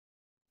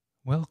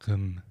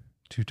Welcome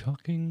to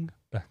Talking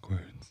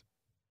Backwards.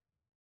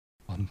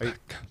 Are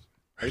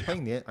you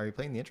playing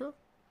the intro?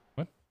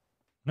 What?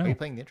 Are No, you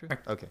playing the intro?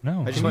 Okay.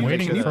 no. I just I'm wanted to make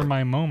waiting sure for that-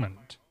 my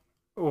moment.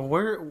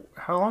 Well,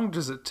 how long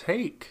does it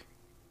take?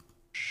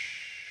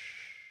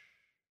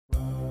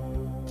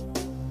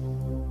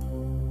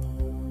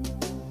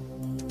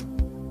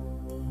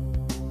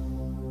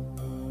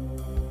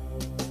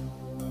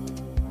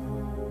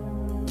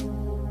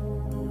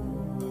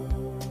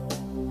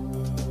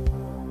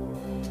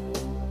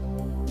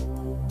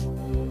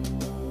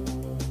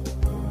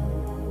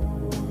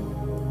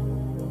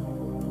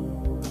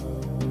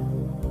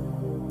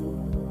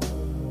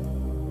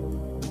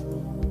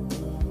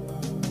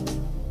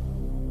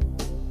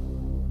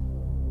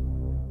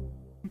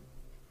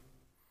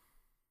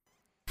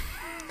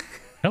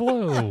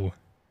 Hello,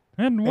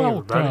 and Hey,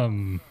 everybody.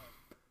 welcome.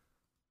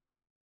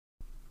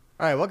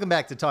 All right, welcome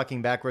back to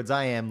Talking Backwards.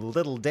 I am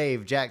Little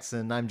Dave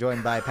Jackson. I'm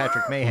joined by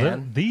Patrick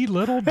Mahan. The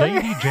little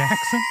Davy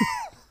Jackson?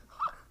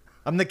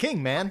 I'm the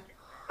king, man.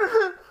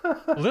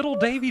 Little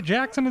Davy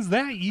Jackson, is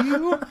that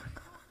you?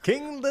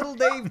 King Little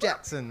Dave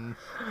Jackson.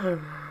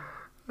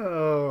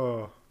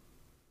 Oh.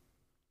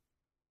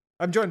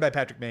 I'm joined by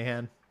Patrick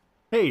Mahan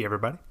Hey,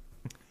 everybody.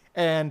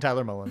 and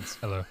Tyler Mullins.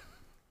 Hello.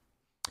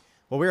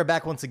 Well, we are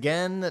back once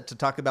again to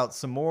talk about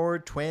some more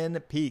Twin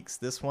Peaks.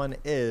 This one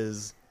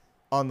is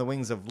On the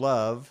Wings of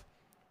Love.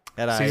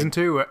 And Season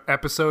 2,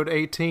 episode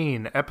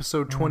 18,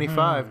 episode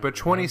 25, but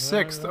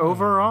 26th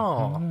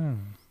overall.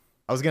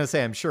 I was going to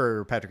say, I'm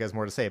sure Patrick has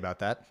more to say about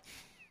that.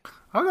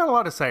 I've got a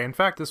lot to say. In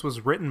fact, this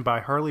was written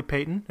by Harley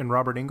Payton and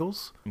Robert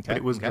Ingalls, but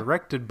it was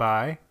directed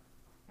by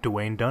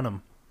Dwayne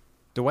Dunham.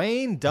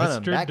 Dwayne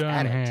Dunham, Mr. back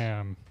at it.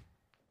 Dunham.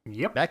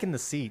 Yep. Back in the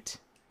seat.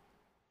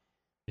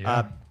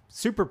 Yeah.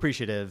 Super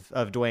appreciative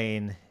of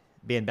Dwayne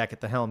being back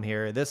at the helm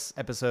here. This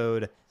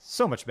episode,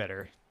 so much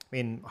better. I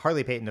mean,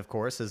 Harley Payton, of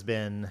course, has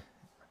been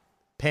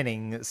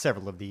penning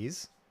several of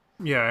these.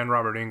 Yeah, and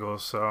Robert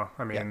Ingalls. So,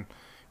 I mean,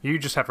 you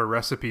just have a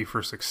recipe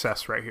for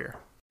success right here.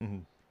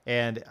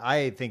 And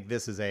I think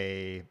this is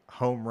a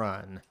home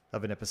run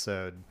of an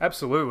episode.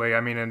 Absolutely. I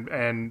mean,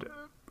 and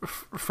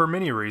for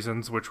many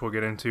reasons, which we'll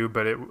get into,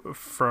 but it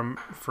from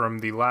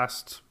the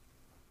last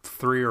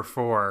 3 or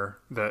 4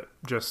 that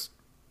just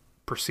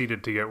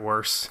proceeded to get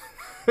worse.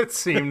 It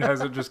seemed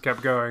as it just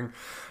kept going.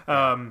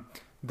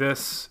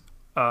 This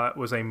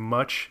was a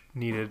much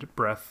needed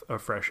breath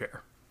of fresh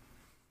air.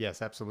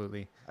 Yes,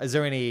 absolutely. Is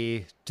there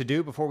any to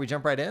do before we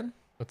jump right in?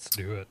 Let's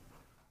do it.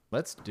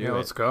 Let's do it.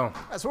 Let's go.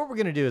 So what we're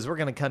going to do is we're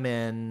going to come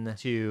in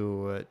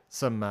to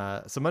some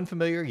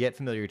unfamiliar yet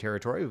familiar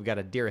territory. We've got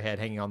a deer head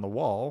hanging on the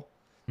wall,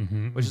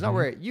 which is not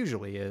where it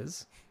usually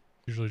is.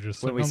 Usually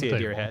just When we see sitting a on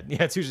the deer table. head.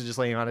 Yeah, it's usually just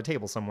laying on a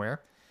table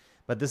somewhere.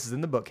 But this is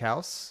in the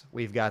bookhouse.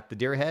 We've got the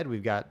deer head.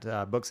 We've got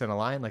books in a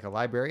line like a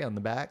library on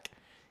the back.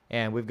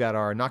 And we've got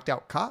our knocked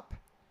out cop,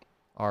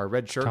 our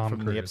red shirt Tom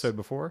from Cruise. the episode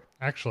before.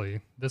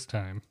 Actually, this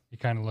time, he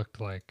kind of looked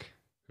like,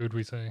 who'd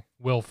we say?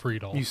 Will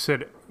Friedle. You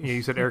said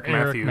Eric Eric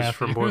Matthews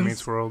from Boy Matthews.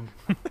 Meets World.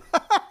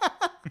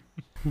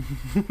 I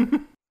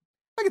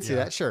can see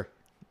Yeah. that, sure.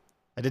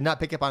 I did not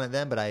pick up on it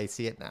then, but I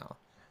see it now.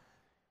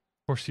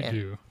 Of course you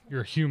do.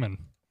 You're a human.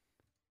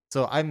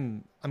 So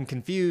I'm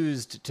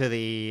confused to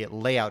the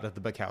layout of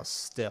the bookhouse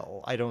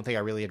still. I don't think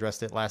I really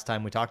addressed it last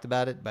time we talked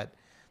about it, but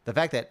the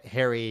fact that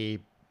Harry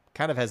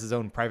kind of has his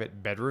own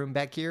private bedroom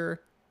back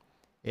here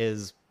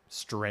is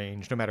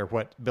strange, no matter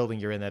what building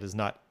you're in that is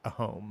not a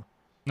home.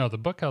 No, the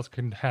bookhouse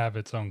can have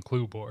its own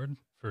clue board,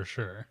 for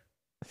sure.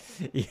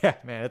 Yeah,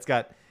 man, it's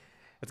got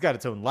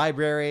its own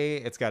library,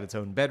 it's got its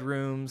own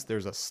bedrooms,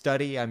 there's a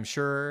study, I'm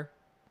sure.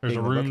 There's a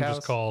being the room bookhouse.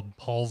 just called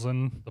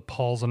Paulson, the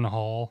Paulson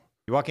Hall.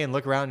 You walk in,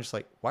 look around, just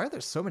like, why are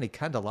there so many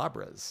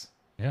candelabras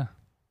Yeah.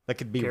 that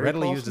could be Gary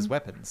readily used Paulson? as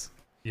weapons?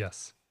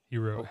 Yes. He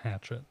wrote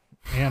Hatchet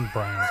and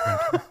Brian's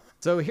Winter.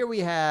 So here we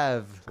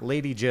have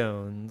Lady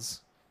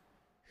Jones,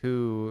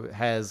 who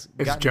has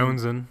It's gotten,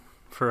 Jonesin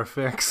for a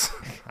fix.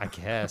 I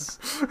guess.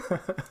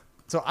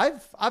 So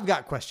I've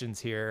got questions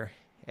here,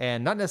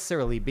 and not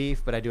necessarily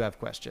beef, but I do have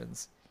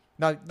questions.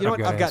 Now, you know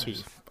what? I've got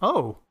answers. beef.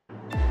 Oh,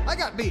 I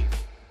got beef.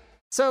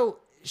 So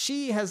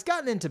she has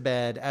gotten into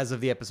bed as of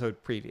the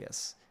episode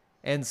previous.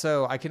 And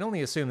so I can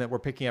only assume that we're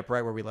picking up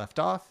right where we left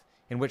off,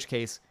 in which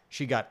case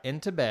she got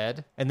into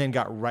bed and then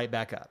got right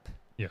back up.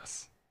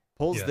 Yes.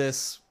 Pulls Yes.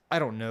 this, I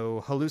don't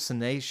know,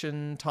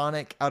 hallucination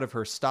tonic out of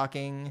her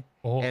stocking.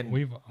 Well, And-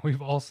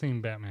 we've all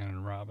seen Batman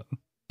and Robin.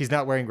 He's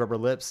not wearing rubber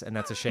lips, and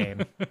that's a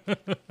shame.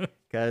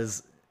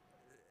 Because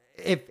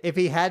if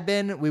he had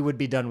been, we would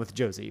be done with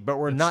Josie. But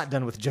we're not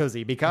done with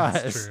Josie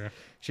because true.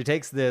 she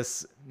takes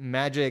this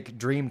magic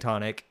dream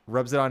tonic,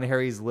 rubs it on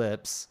Harry's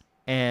lips,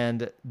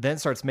 and then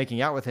starts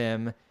making out with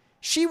him.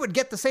 She would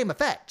get the same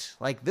effect.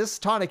 Like, this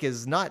tonic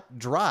is not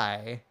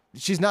dry.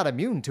 She's not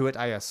immune to it,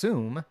 I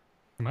assume.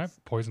 My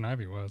Poison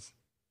Ivy was.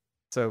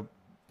 So,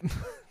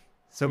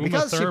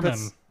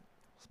 Uma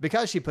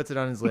because she puts it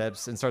on his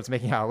lips and starts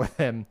making out with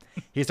him,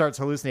 he starts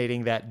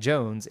hallucinating that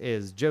Jones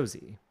is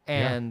Josie.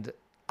 And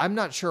I'm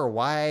not sure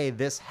why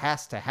this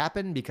has to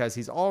happen because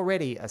he's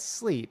already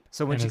asleep.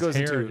 So when And she his goes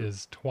hair into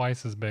is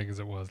twice as big as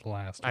it was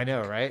last. I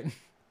know, right?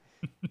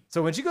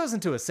 So when she goes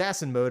into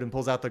assassin mode and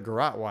pulls out the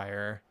garrote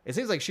wire, it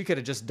seems like she could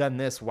have just done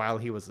this while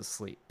he was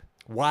asleep.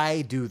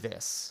 Why do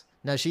this?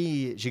 Now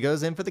she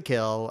goes in for the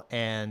kill,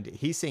 and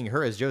he's seeing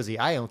her as Josie.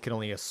 I can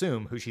only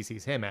assume who she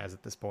sees him as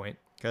at this point,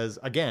 because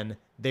again,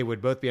 they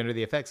would both be under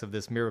the effects of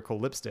this miracle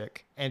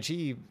lipstick, and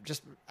she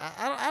just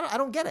I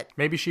don't get it.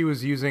 Maybe she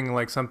was using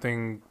like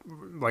something,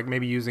 like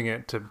maybe using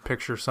it to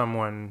picture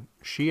someone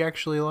she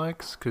actually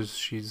likes because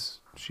she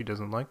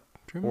doesn't like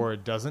Truman. Or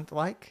doesn't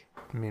like.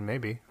 I mean,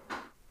 maybe.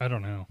 I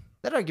don't know.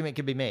 That argument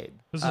could be made.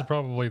 This is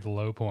probably the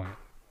low point.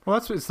 Well,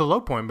 it's the low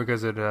point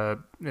because it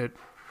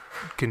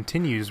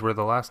continues where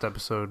the last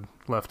episode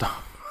left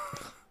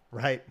off.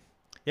 Right.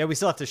 Yeah, we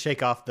still have to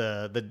shake off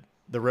the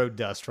road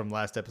dust from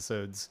last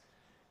episode's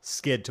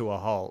skid to a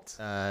halt.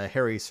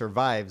 Harry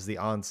survives the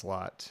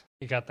onslaught.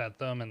 He got that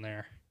thumb in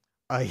there.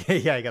 Yeah,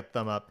 he got the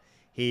thumb up.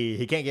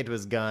 He can't get to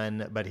his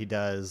gun, but he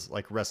does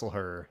like wrestle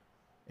her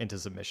into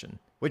submission,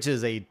 which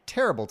is a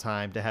terrible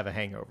time to have a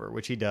hangover,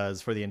 which he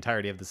does for the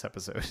entirety of this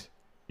episode.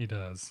 He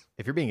does.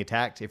 If you're being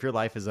attacked, if your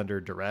life is under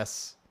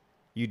duress,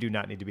 you do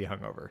not need to be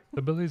hungover.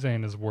 The Billy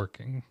Zane is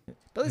working.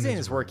 Billy Zane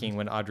is working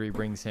when Audrey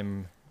brings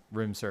him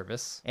room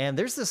service. And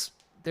there's this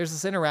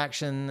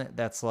interaction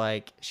that's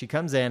like she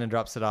comes in and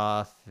drops it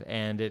off,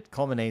 and it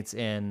culminates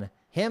in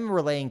him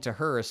relaying to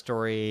her a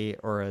story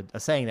or a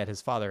saying that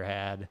his father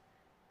had,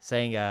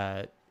 saying,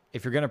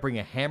 if you're going to bring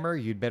a hammer,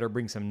 you'd better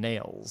bring some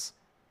nails.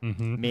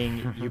 Mm-hmm.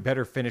 Meaning you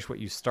better finish what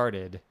you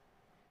started.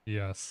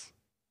 Yes.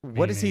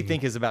 What does he Meaning-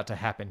 think is about to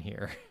happen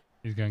here?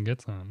 He's going to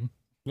get some.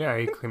 Yeah,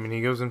 he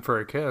goes in for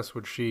a kiss,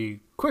 which she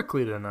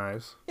quickly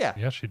denies. Yeah,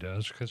 Yeah, she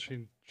does, because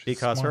she's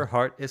because her smart.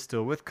 heart is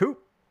still with Coop,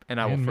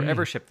 and I will And me.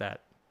 forever ship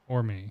that.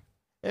 Or me.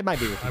 It might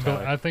be with you,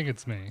 Tyler. I think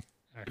it's me,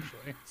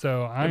 actually.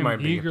 So I'm might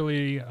be.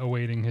 eagerly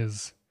awaiting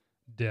his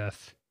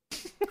death,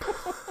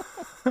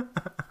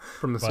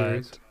 From the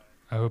series. but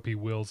I hope he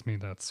wills me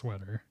that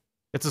sweater.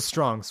 It's a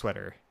strong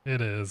sweater.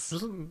 It is,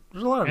 There's a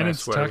lot of And nice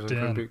it's sweaters tucked in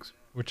Twin in. Peaks.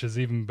 which is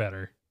even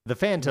better. The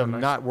Phantom,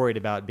 nice. not worried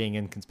about being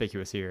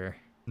inconspicuous here.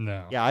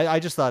 No. Yeah, I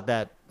just thought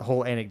that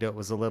whole anecdote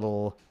was a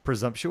little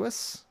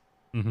presumptuous.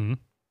 Mm-hmm.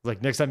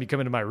 Like, next time you come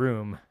into my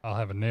room, I'll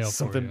have a nail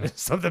something for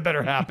something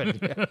better happen.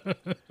 Yeah.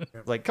 you.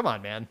 Like, come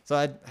on, man.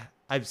 So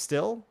I'm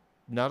still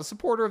not a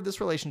supporter of this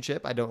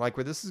relationship. I don't like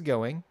where this is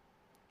going.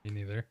 Me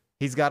neither.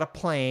 He's got a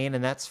plane,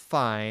 and that's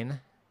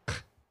fine.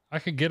 I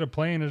could get a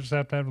plane. I just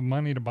have to have the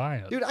money to buy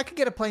it. Dude, I could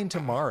get a plane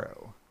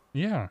tomorrow.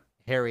 Yeah.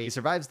 Harry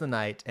survives the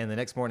night, and the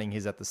next morning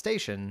he's at the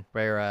station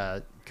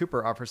where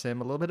Cooper offers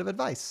him a little bit of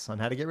advice on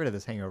how to get rid of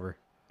this hangover.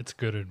 It's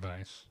good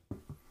advice.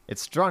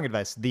 It's strong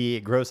advice.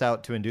 The gross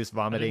out to induce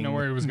vomiting know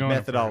where he was going at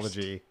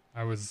methodology.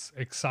 I was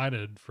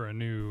excited for a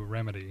new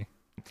remedy.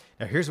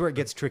 Now, here's where it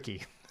gets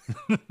tricky.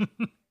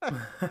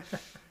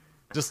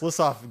 Just lists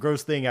off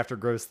gross thing after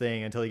gross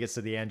thing until he gets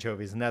to the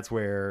anchovies, and that's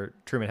where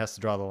Truman has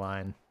to draw the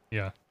line.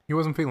 Yeah. He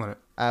wasn't feeling it.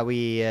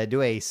 We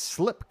do a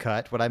slip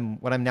cut, what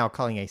I'm now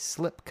calling a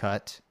slip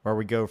cut, where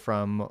we go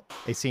from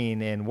a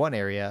scene in one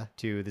area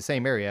to the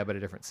same area but a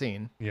different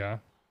scene, Yeah.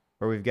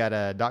 where we've got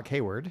a Doc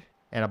Hayward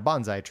and a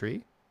bonsai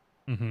tree,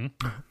 Mm-hmm.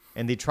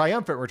 and the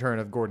triumphant return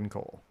of Gordon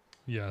Cole.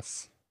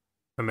 Yes.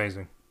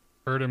 Amazing.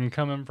 Heard him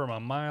coming from a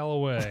mile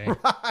away.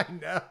 I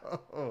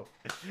know.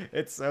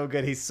 It's so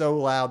good. He's so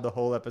loud the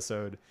whole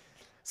episode.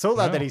 So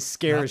loud that he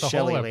scares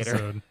Shelley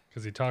later.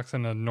 Because he talks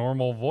in a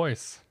normal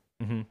voice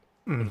Mhm.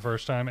 for the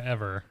first time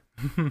ever.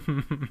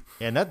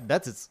 And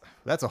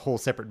that's a whole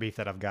separate beef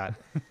that I've got,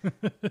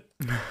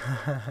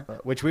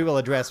 which we will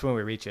address when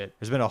we reach it.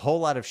 There's been a whole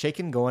lot of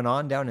shaking going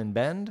on down in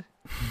Bend,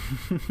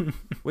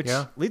 which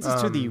Yeah, leads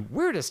us to the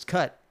weirdest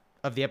cut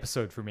of the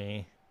episode for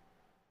me,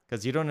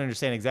 because you don't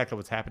understand exactly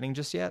what's happening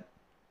just yet.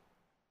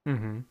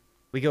 Mm-hmm.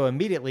 We go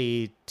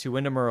immediately to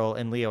Wyndham Earl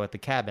and Leo at the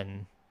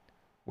cabin,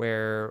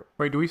 where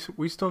Wait, do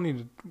we still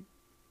need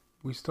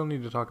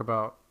to talk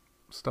about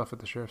stuff at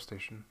the sheriff's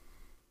station?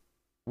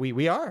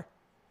 we are.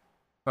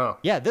 Oh.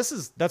 Yeah,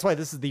 that's why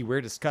this is the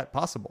weirdest cut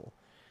possible,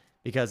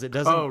 because it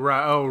doesn't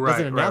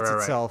Doesn't announce right.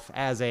 itself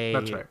as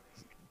That's a right.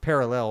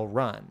 parallel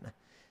run.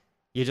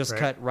 You just Right.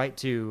 cut right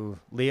to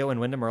Leo and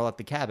Wyndham Earl at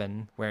the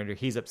cabin, where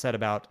he's upset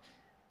about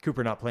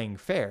Cooper not playing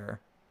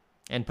fair,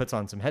 and puts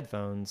on some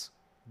headphones.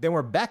 Then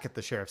we're back at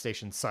the sheriff's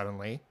station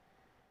suddenly,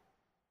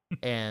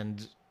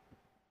 and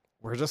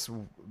we're just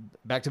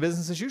back to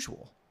business as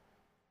usual.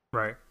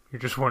 Right. You're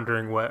just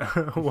wondering what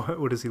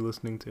what is he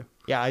listening to?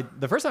 Yeah,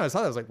 the first time I saw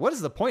that, I was like, what is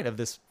the point of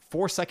this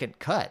 4-second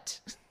cut?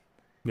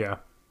 Yeah.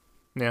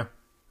 Yeah.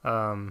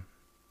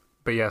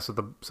 But yeah, so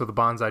the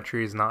bonsai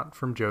tree is not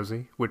from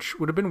Josie, which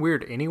would have been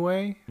weird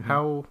anyway. Mm-hmm.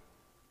 How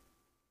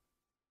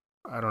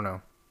I don't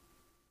know.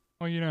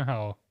 Well, you know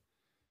how.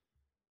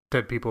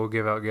 Dead people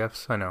give out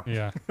gifts. I know.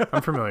 Yeah.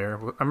 I'm familiar.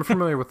 I'm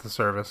familiar with the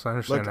service. I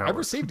understand Look, how it I've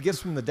works. received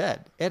gifts from the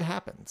dead. It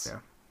happens.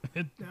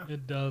 Yeah.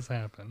 It does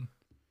happen.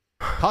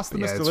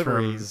 Posthumous Yeah, it's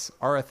deliveries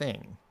are a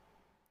thing.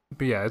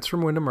 But yeah, it's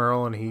from Wyndham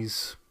Earl, and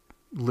he's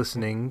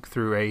listening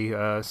through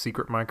a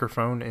secret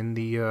microphone in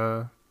the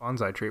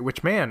bonsai tree.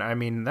 Which, man, I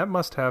mean, that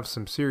must have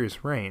some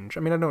serious range. I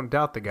mean, I don't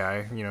doubt the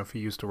guy. If he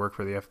used to work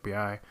for the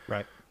FBI,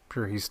 Right. I'm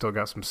sure he's still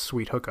got some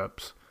sweet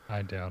hookups.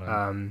 I doubt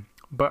it.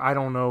 But I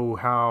don't know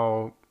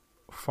how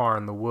far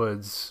in the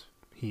woods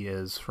he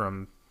is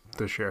from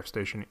the sheriff's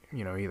station,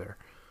 either.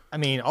 I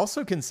mean,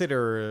 also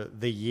consider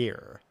the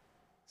year.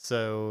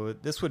 So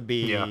this would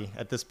be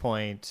at this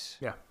point,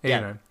 Yeah,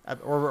 89.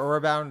 or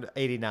around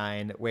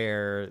 89,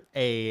 where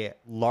a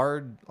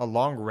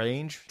long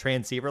range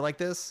transceiver like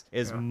this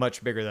is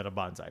much bigger than a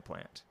bonsai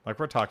plant. Like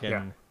we're talking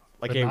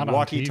like But a not on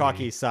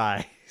walkie-talkie TV.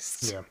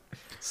 size. Yeah. I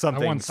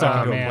Something. once saw a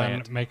Sacco man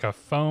plant. make a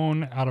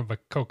phone out of a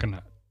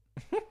coconut.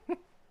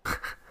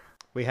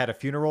 We had a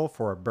funeral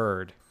for a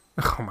bird.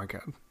 Oh my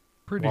God.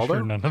 Pretty Waldo?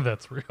 sure none of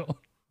that's real.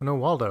 No,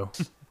 Waldo,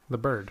 the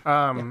bird.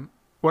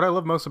 What I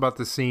love most about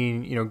the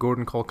scene,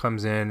 Gordon Cole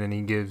comes in and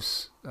he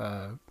gives,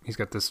 he's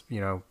got this,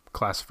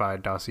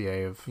 classified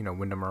dossier of,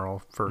 Wyndham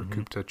Earl for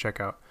Coop to check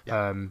out.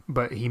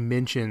 But he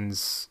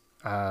mentions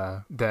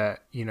that,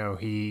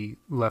 he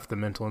left the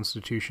mental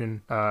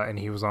institution and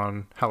he was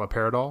on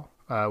haloperidol,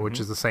 which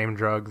is the same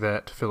drug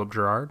that Philip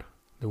Gerard,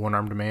 the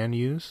one-armed man,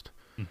 used.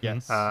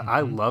 Yes. I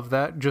love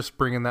that. Just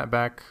bringing that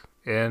back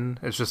in.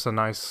 It's just a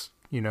nice,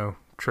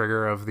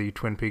 trigger of the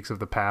Twin Peaks of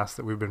the past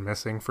that we've been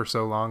missing for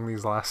so long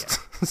these last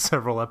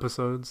several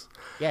episodes.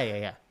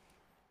 Yeah.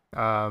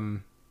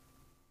 And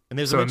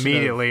there's so a mention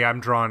immediately I'm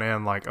drawn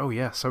in like, oh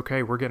yes,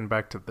 okay, we're getting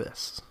back to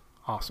this.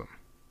 Awesome.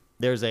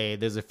 there's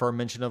a firm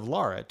mention of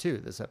Lara too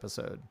this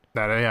episode.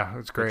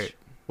 It's great.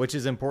 Which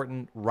is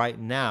important right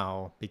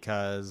now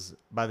because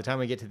by the time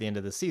we get to the end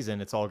of the season,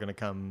 it's all going to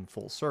come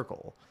full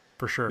circle.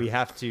 For sure. We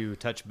have to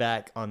touch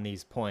back on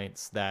these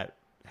points that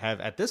have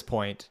at this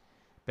point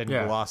been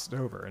glossed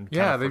over and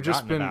kind of they've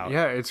just been about.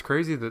 it's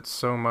crazy that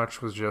so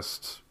much was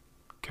just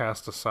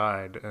cast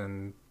aside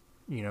and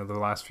the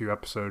last few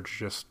episodes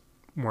just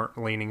weren't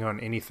leaning on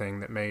anything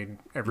that made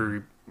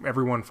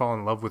everyone fall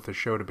in love with the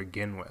show to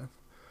begin with.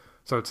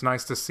 So it's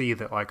nice to see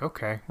that, like,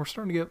 okay, we're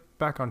starting to get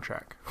back on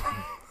track.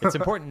 It's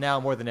important now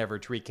more than ever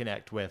to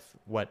reconnect with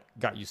what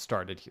got you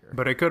started here.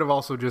 But it could have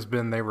also just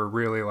been they were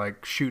really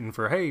like shooting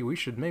for, hey, we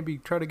should maybe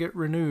try to get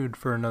renewed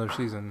for another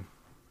season.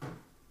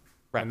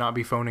 Right. And not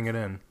be phoning it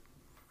in.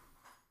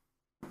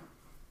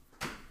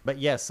 But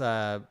yes,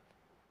 so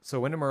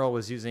Wyndham Earl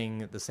was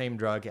using the same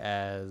drug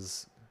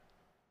as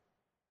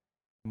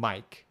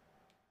Mike,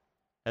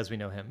 as we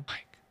know him.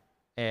 Mike.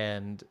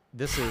 And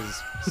this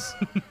is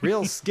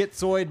real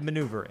schizoid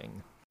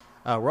maneuvering.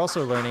 We're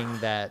also learning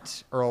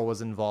that Earl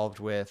was involved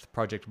with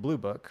Project Blue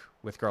Book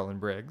with Garland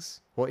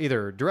Briggs. Well,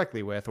 either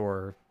directly with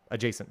or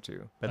adjacent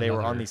to, but they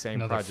were on the same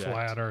another project.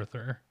 flat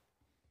earther.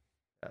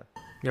 Yeah,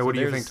 So what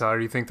do you think, there's- Tyler?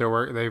 Do you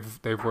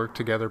think they've worked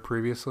together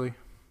previously?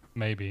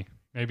 Maybe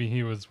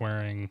he was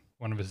wearing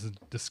one of his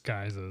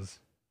disguises.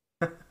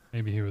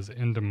 Maybe he was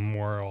into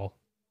moral.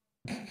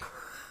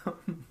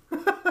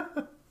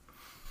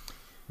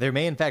 There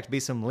may, in fact,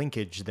 be some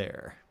linkage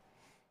there.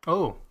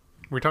 Oh,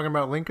 we're talking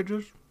about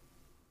linkages?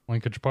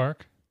 Linkage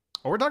Park.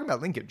 Oh, we're talking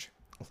about linkage.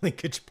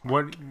 Linkage.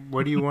 What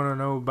do you want to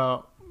know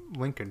about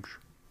linkage?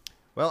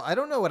 Well, I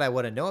don't know what I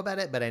want to know about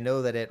it, but I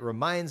know that it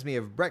reminds me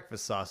of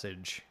breakfast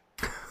sausage.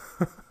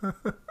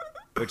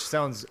 Which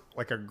sounds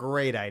like a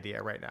great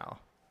idea right now.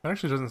 It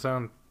actually doesn't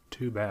sound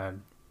too bad.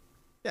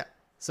 Yeah.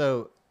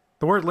 So,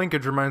 The word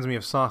linkage reminds me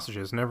of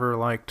sausages. Never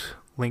liked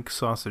link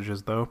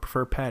sausages, though.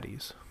 Prefer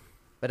patties.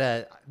 but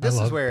This this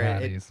is where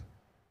patties.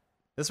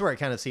 this is where it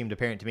kind of seemed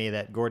apparent to me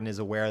that Gordon is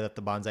aware that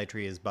the bonsai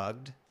tree is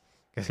bugged.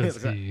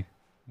 Because he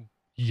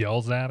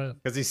yells at it.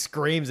 Because he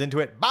screams into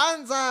it,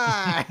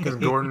 bonsai! Because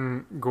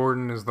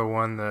Gordon is the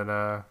one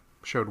that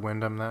showed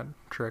Wyndham that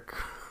trick.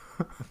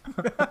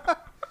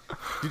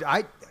 Dude,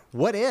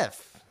 what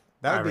if?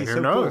 That would be who so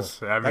knows?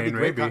 cool. I That'd be mean,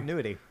 great maybe.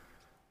 continuity.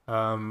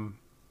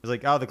 It's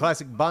like, the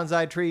classic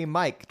bonsai tree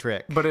Mike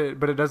trick. But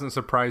it doesn't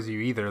surprise you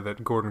either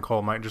that Gordon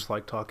Cole might just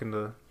like talking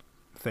to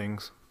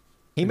things.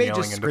 He and may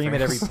yelling just into scream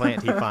at every things.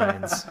 plant he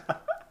finds.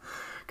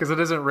 Because it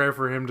isn't rare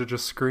for him to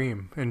just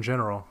scream in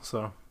general.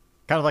 So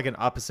Kind of like an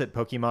opposite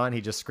Pokemon.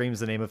 He just screams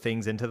the name of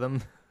things into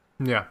them.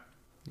 yeah.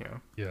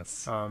 Yes.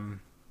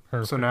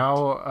 So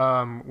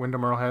now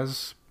Wyndham Earl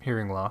has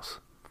hearing loss.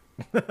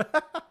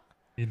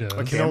 he does.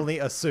 I can only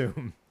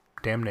assume.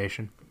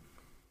 Damnation.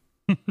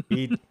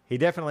 He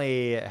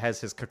definitely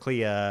has his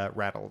cochlea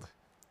rattled.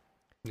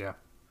 Yeah.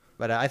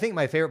 But I think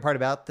my favorite part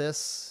about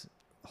this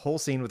whole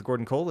scene with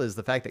Gordon Cole is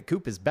the fact that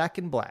Coop is back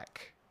in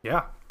black.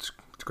 Yeah.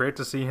 It's great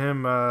to see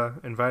him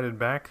invited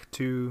back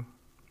to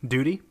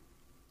duty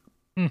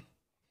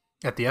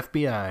at the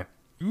FBI.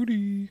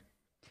 Duty.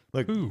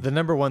 Look, Ooh. the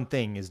number one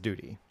thing is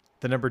duty.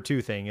 The number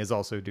two thing is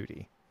also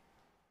duty.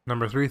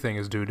 Number 3 thing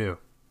is doo-doo.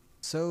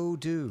 So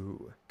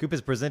do. Coop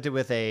is presented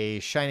with a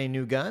shiny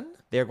new gun.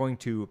 They are going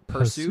to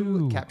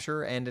pursue,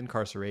 capture, and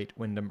incarcerate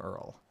Wyndham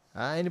Earl.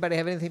 Anybody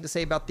have anything to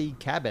say about the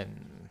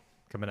cabin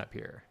coming up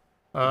here?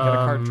 Got a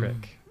card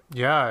trick.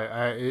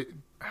 Yeah.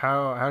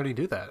 How did he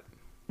do that?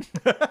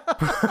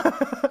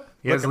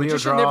 He Look, has a Leo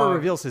magician draw. never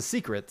reveals his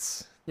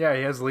secrets. Yeah,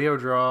 he has Leo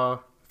draw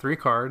 3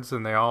 cards,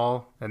 and they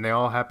all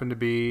happen to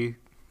be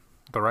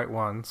the right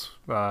ones.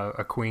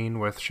 A queen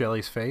with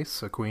Shelley's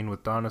face, a queen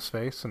with Donna's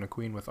face, and a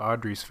queen with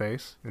Audrey's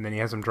face. And then he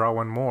has him draw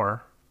one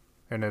more,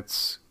 and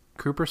it's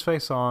Cooper's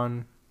face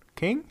on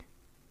king?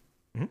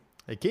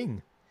 A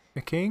king.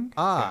 A king?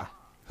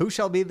 Who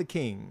shall be the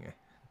king?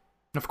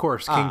 Of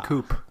course, King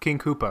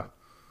Koopa.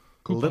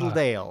 Little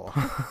Dale.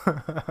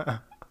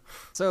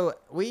 So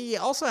we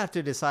also have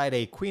to decide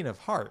a Queen of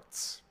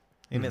Hearts.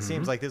 And it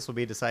seems like this will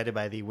be decided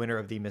by the winner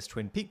of the Miss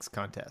Twin Peaks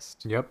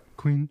contest. Yep.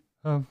 Queen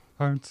of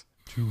Hearts,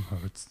 2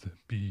 hearts that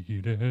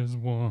beat as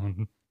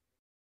one.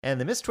 And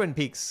the Miss Twin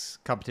Peaks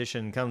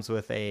competition comes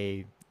with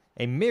a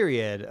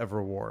myriad of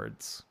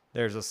rewards.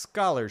 There's a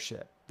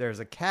scholarship. There's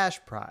a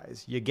cash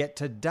prize. You get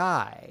to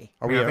die.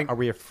 Are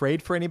we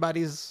afraid for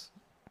anybody's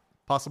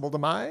possible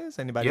demise?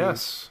 Anybody?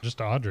 Yes.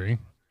 Just Audrey.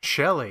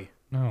 Shelley.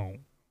 No.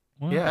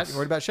 What? Yes. You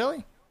worried about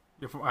Shelley?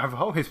 I've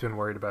always been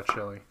worried about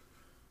Shelley.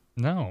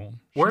 No.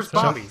 Where's She's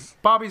Bobby?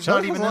 Bobby's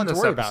Shelley not has even a lot in to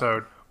this worry about.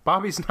 episode.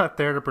 Bobby's not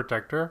there to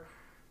protect her.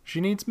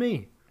 She needs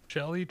me.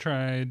 Shelley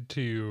tried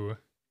to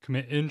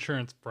commit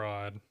insurance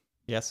fraud,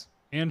 Yes.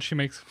 and she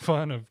makes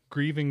fun of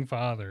grieving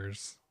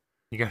fathers.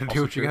 You gotta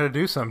do what you gotta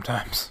do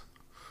sometimes.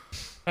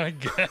 I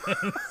guess.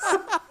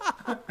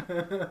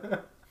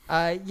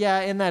 Yeah,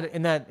 in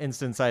that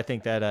instance, I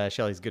think that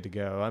Shelley's good to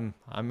go.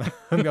 I'm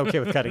okay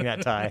with cutting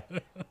that tie.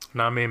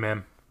 Not me,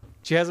 man.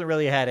 She hasn't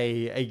really had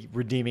a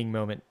redeeming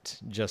moment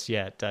just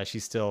yet.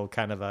 She's still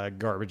kind of a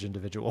garbage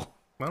individual.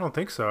 I don't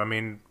think so. I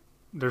mean,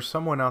 there's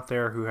someone out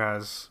there who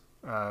has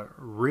a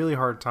really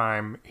hard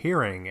time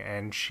hearing,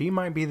 and she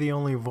might be the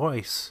only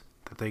voice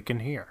that they can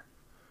hear.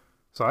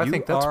 So I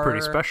think that's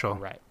pretty special.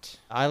 Right.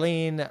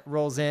 Eileen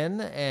rolls in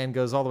and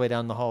goes all the way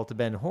down the hall to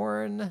Ben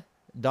Horn.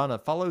 Donna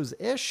follows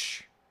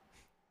Ish.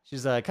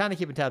 She's kind of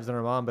keeping tabs on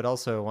her mom, but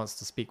also wants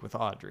to speak with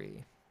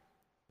Audrey.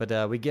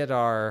 But we get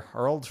our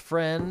old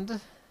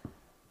friend,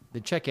 the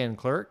check-in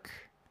clerk,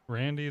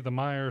 Randy the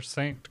Meyer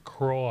St.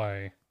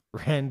 Croix.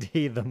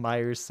 Randy the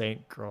Meyer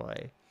St.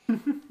 Croix,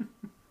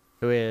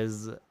 who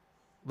is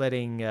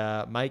letting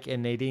Mike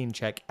and Nadine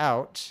check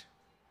out.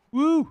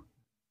 Woo!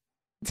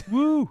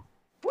 Woo!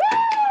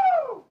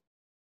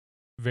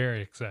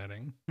 Very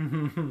exciting.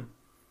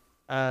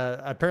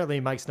 Apparently,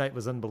 Mike's night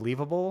was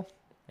unbelievable,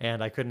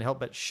 and I couldn't help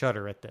but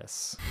shudder at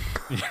this.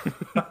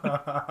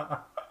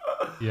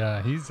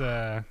 Yeah, he's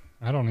I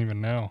don't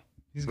even know.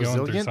 He's going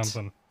through Resilient?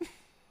 something.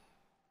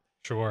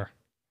 Sure.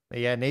 But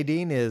yeah,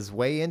 Nadine is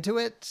way into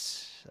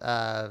it.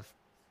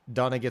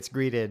 Donna gets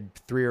greeted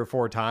 3 or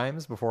 4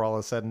 times before all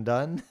is said and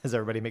done, as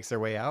everybody makes their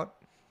way out.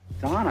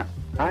 Donna,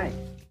 hi.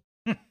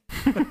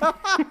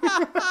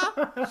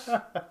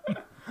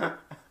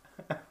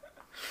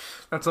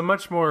 That's a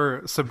much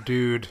more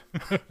subdued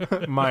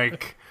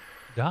Mike.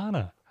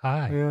 Donna,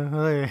 hi.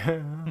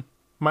 Yeah,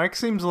 Mike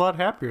seems a lot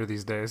happier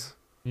these days.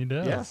 He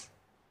does. Yes.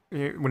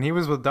 When he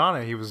was with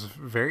Donna, he was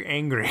very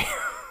angry.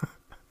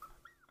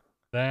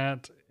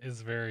 That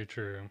is very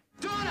true.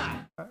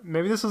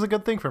 Maybe this is a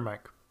good thing for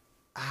Mike.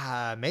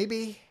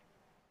 Maybe.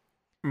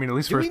 I mean, at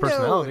least Do for his we know-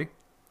 personality.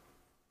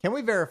 Can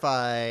we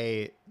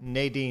verify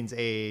Nadine's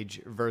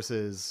age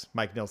versus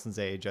Mike Nelson's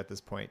age at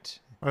this point?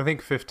 I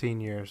think 15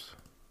 years.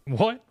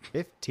 What?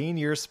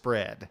 15-year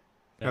spread.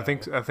 No. I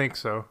think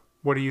so.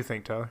 What do you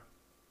think, Tyler?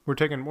 We'll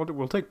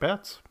take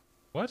bets.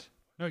 What?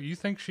 No, you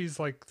think she's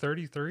like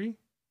 33?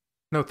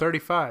 No,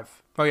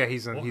 35. Oh yeah,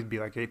 he'd be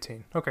like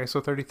 18. Okay, so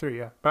 33,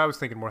 yeah. But I was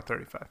thinking more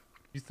 35.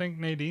 You think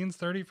Nadine's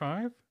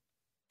 35?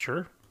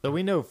 Sure. So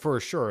we know for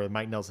sure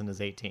Mike Nelson is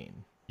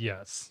 18.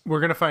 Yes. We're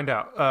going to find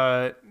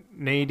out.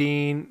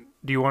 Nadine,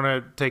 do you want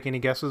to take any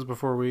guesses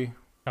before we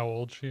How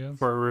old she is?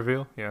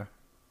 reveal? Yeah.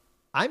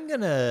 I'm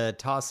going to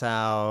toss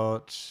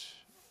out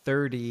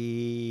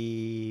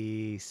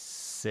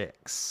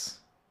 36.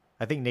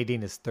 I think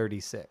Nadine is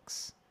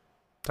 36.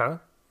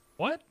 Tyler?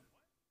 What?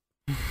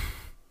 I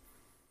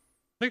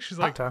think she's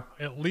like Tyler.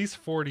 at least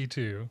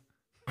 42.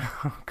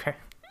 Okay.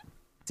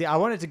 See, I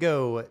wanted to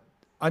go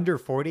under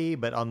 40,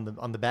 but on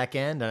the back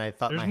end, and I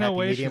thought There's my no happy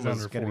way medium she's was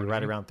under going to be 40.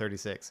 right around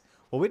 36.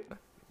 Well,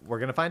 we're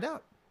going to find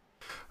out.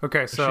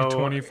 Okay, so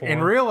 24?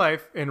 in real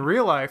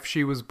life,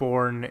 she was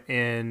born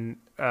in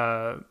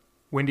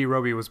Wendy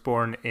Roby was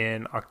born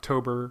in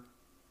October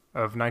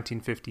of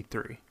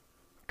 1953,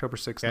 October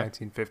 6, Okay.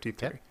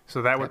 1953. Okay.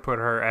 So that would Okay. put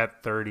her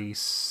at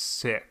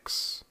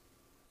 36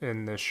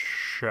 in this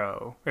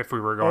show if we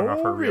were going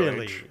off her real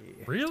age.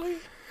 Really?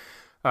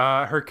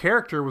 Her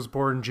character was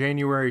born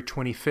January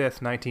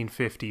 25th,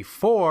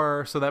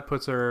 1954, so that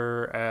puts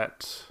her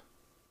at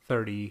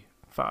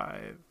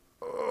 35.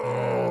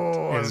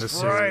 Oh, in the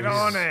series.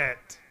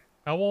 it.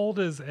 How old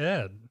is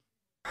Ed?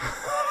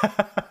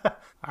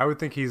 I would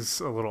think he's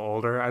a little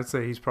older. I'd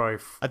say he's probably.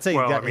 I'd say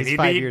he's he'd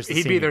 5 be, years the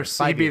He'd be their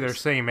senior. 5 he'd be their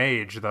years. same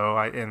age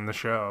though in the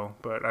show,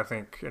 but I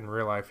think in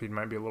real life he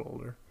might be a little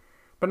older,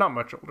 but not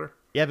much older.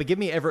 Yeah, but give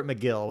me Everett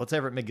McGill. What's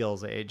Everett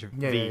McGill's age?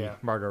 Yeah.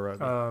 Margot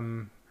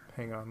Robbie.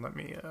 Hang on, let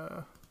me.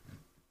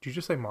 Did you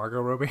just say Margot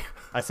Robbie?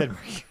 I said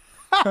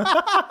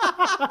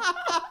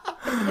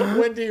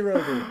Wendy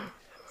Robbie.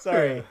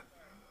 Sorry.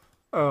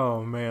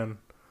 Oh man.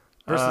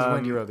 Versus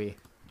Wendy Roby.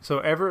 So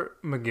Everett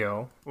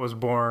McGill was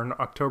born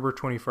October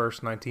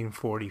 21st,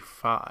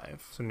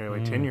 1945. So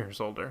nearly 10 years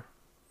older.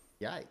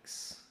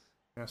 Yikes.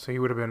 Yeah, so he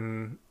would have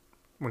been,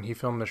 when he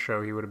filmed the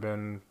show, he would have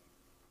been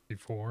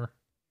 54.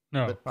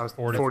 No, I was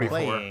 44.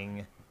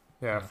 Playing,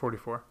 Yeah,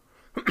 44.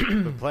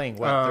 but playing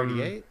what,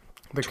 38?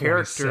 The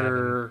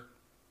 27.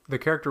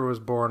 character was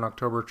born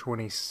October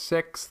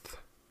 26th,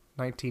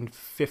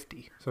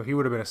 1950. So he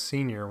would have been a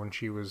senior when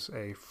she was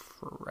a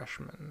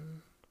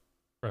freshman.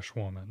 Fresh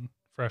woman.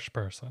 Fresh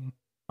person.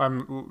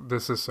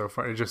 This is so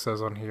funny. It just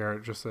says on here,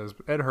 it just says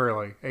Ed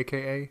Hurley,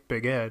 aka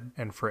Big Ed,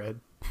 and Fred.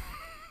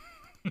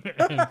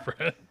 And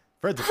Fred.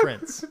 Fred the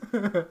Prince.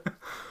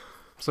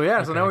 So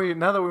yeah, so Okay.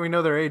 now that we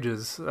know their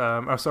ages,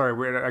 oh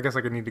sorry, I guess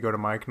I could need to go to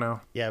Mike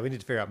now. Yeah, we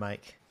need to figure out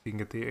Mike. You can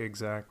get the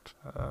exact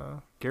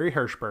Gary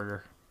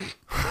Hirschberger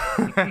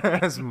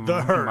as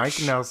The Hirsch.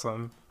 Mike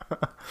Nelson.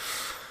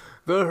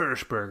 The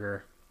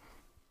Hirschberger.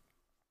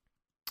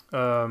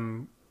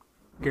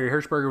 Gary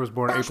Hirschberger was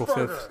born April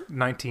 5th,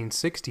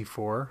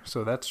 1964,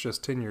 so that's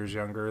just 10 years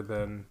younger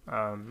than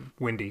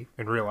Wendy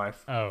in real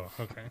life. Oh,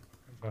 okay.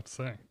 I was about to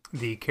say.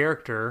 The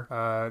character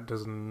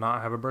does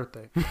not have a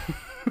birthday.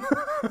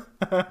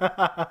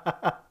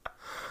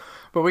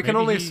 But we can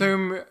Maybe only he-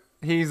 assume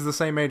he's the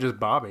same age as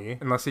Bobby,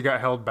 unless he got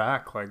held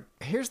back. Like,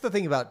 Here's the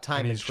thing about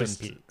time And in he's Twin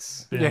just-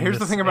 Peaks. Yeah, here's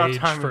the This thing about age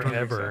time in Twin Peaks,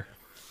 forever.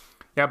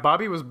 yeah,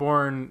 Bobby was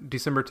born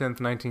December 10th,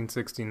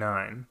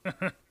 1969.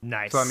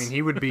 Nice. So I mean,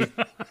 he would be.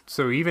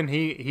 So even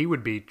he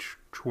would be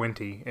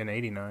 20 in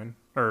 89,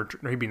 or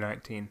he'd be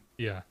 19.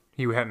 Yeah.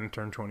 He hadn't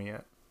turned 20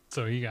 yet.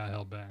 So he got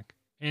held back.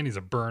 And he's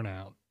a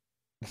burnout.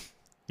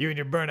 you and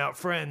your burnout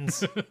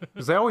friends.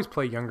 Because they always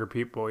play younger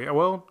people. Yeah,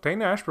 well,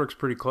 Dana Ashbrook's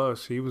pretty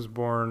close. He was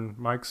born.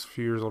 Mike's a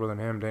few years older than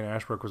him. Dana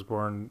Ashbrook was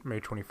born May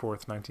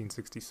 24th,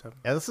 1967.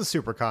 Yeah, this is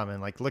super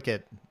common. Like, look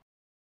at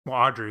Well,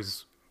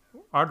 Audrey's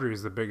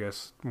the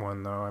biggest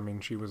one though. I mean,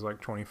 she was like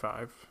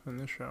 25 in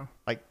this show.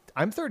 like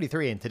I'm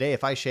 33, and today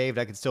if I shaved,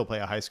 I could still play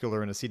a high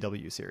schooler in a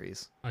CW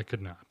series. I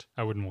could not.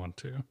 I wouldn't want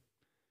to.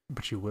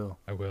 But you will.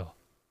 I will.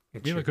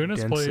 It's Mila your Kunis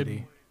played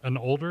density. an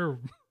older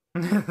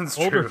That's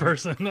older true.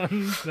 person on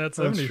that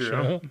 70s true.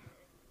 show.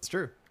 It's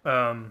true.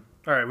 All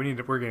right,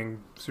 we're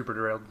getting super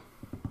derailed.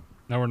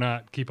 No, we're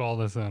not. Keep all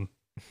this in.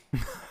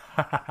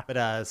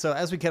 But so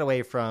as we cut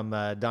away from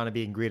Donna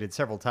being greeted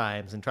several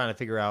times and trying to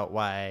figure out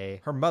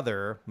why her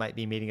mother might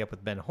be meeting up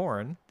with Ben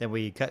Horn, then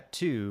we cut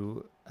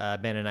to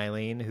Ben and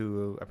Eileen,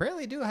 who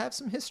apparently do have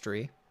some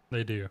history.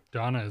 They do.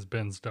 Donna is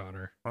Ben's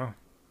daughter. Wow.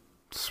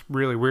 It's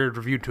really weird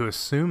of you to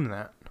assume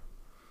that.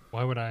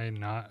 Why would I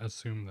not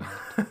assume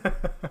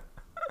that?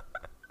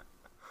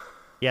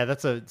 Yeah,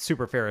 that's a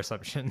super fair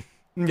assumption.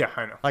 Yeah,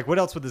 I know. Like, what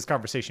else would this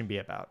conversation be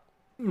about?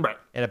 Right.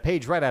 In a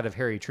page right out of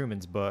Harry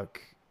Truman's book,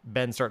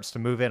 Ben starts to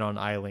move in on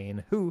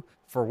Eileen, who,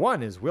 for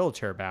one, is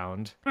wheelchair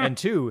bound, and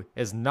two,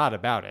 is not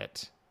about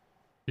it.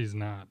 She's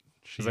not.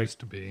 She He's like- used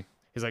to be.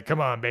 He's like,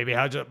 "Come on, baby,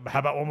 how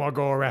about one more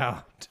go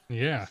around?"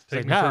 Yeah. He's Take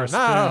like, me for "No, a spin.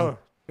 no."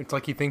 It's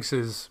like he thinks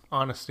his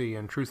honesty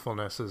and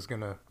truthfulness is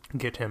gonna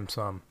get him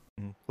some.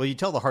 Well, you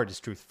tell the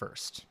hardest truth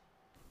first.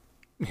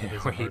 Yeah,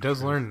 is a he hard does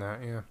truth. learn that.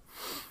 Yeah.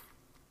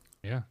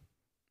 Yeah.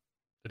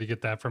 Did he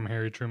get that from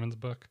Harry Truman's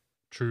book?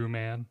 True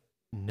Man?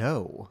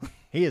 No,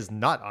 he is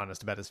not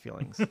honest about his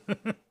feelings.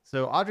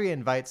 So Audrey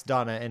invites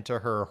Donna into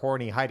her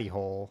horny hidey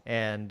hole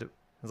and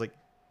is like,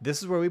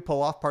 "This is where we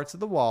pull off parts of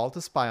the wall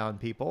to spy on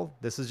people.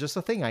 This is just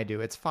a thing I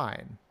do. It's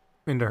fine."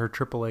 Into her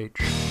Triple H.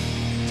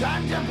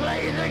 Time to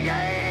play the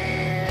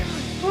game!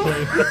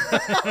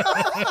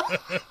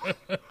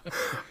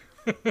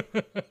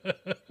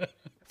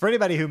 For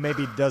anybody who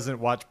maybe doesn't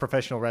watch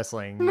professional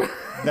wrestling,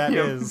 that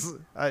is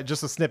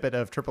just a snippet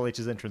of Triple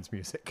H's entrance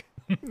music.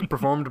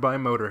 Performed by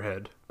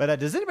Motorhead. But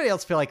does anybody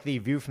else feel like the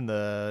view from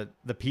the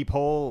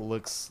peephole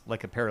looks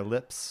like a pair of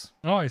lips?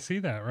 Oh, I see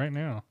that right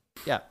now.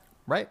 Yeah,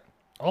 right?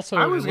 Also,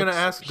 I was it gonna looks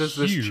ask, does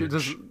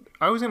huge.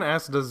 I was gonna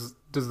ask, does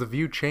the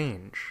view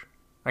change?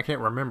 I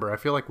can't remember. I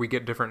feel like we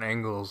get different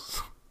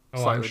angles, Oh,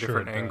 I'm slightly sure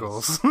different it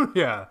angles.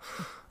 Yeah,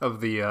 of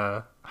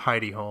the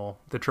hidey hole,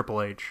 the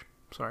Triple H.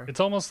 Sorry. It's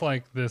almost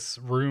like this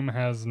room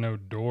has no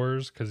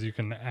doors because you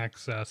can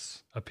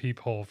access a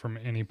peephole from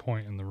any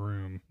point in the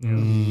room.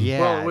 Yeah,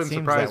 well, it it wouldn't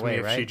seems surprise that way, me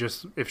if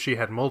right? if she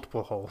had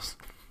multiple holes.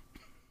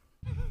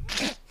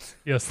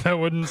 Yes, that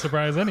wouldn't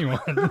surprise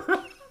anyone.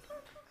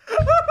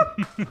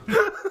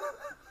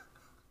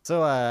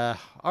 So,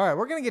 all right,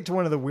 we're gonna get to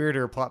one of the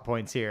weirder plot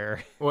points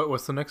here.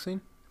 What's the next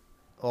scene?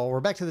 Well, we're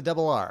back to the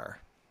double R.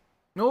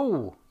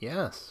 Oh,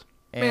 yes.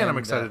 Man, I'm And,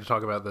 excited to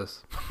talk about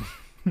this.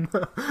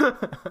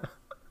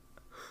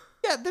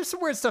 Yeah, there's some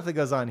weird stuff that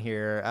goes on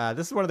here.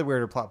 This is one of the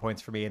weirder plot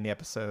points for me in the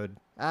episode.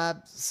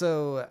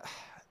 So,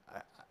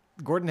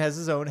 Gordon has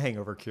his own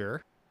hangover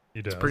cure.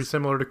 He does. Pretty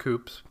similar to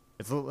Coop's.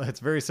 It's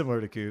very similar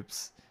to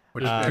Coop's.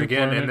 Which, Did Coop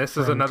again, learn and it this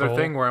is from another Cole?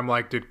 thing where I'm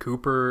like, did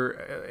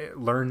Cooper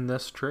learn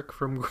this trick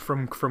from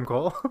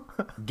Cole?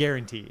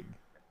 Guaranteed.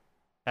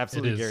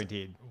 Absolutely is.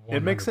 guaranteed.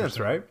 It makes sense,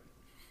 100%. right?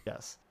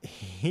 Yes.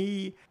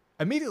 He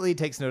immediately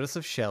takes notice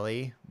of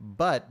Shelley,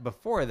 but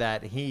before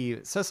that, he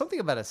says something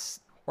about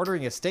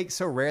ordering a steak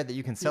so rare that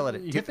you can sell it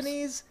at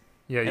Tiffany's.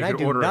 Yeah, you and I could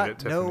do order it not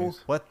at know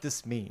Tiffany's. what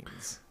this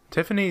means.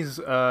 Tiffany's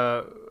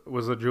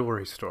was a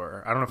jewelry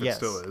store. I don't know if Yes. it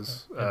still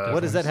is. It What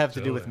does that have to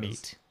still do with is.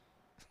 meat?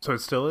 So it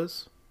still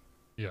is?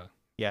 Yeah.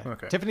 Yeah,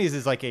 Okay. Tiffany's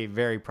is like a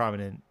very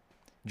prominent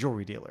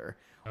jewelry dealer.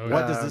 Oh,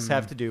 What yeah. does this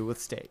have to do with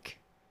steak?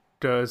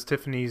 Does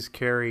Tiffany's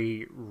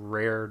carry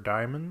rare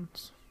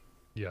diamonds?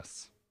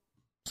 Yes.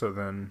 So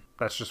then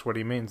that's just what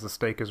he means. The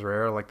steak is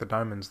rare, like the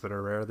diamonds that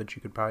are rare that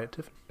you could buy at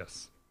Tiffany.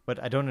 Yes.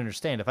 But I don't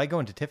understand. If I go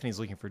into Tiffany's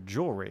looking for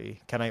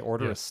jewelry, can I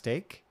order a Yes.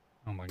 steak?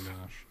 Oh my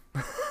gosh.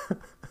 I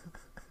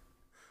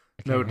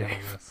No, can't handle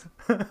Dave.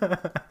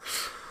 this.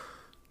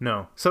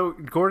 No. So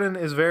Gordon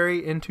is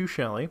very into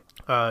Shelley.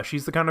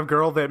 She's the kind of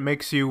girl that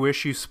makes you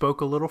wish you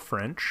spoke a little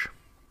French.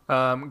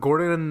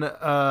 Gordon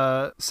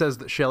says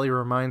that Shelley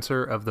reminds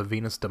her of the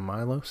Venus de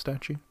Milo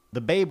statue.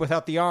 The babe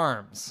without the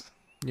arms.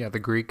 Yeah, the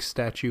Greek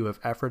statue of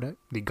Aphrodite,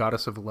 the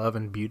goddess of love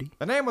and beauty.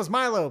 The name was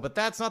Milo, but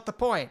that's not the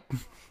point.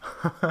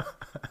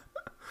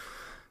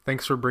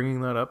 Thanks for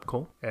bringing that up,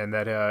 Cole. And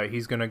that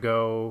he's going to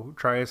go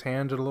try his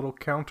hand at a little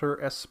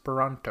counter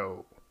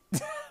Esperanto.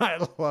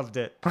 I loved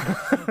it.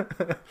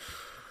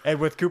 And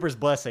with Cooper's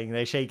blessing,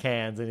 they shake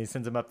hands and he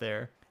sends him up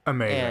there.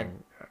 Amazing.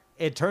 And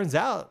it turns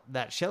out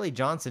that Shelley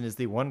Johnson is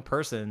the one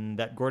person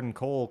that Gordon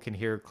Cole can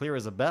hear clear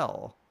as a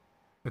bell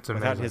It's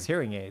without amazing. his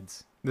hearing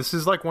aids. This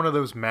is like one of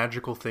those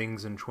magical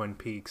things in Twin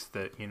Peaks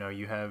that, you know,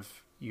 you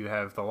have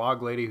the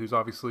log lady who's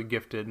obviously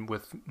gifted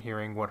with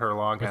hearing what her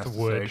log With has the to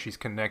say. wood. She's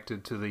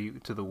connected to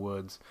the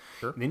woods.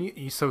 Sure. And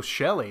then so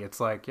Shelley, it's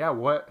like, yeah,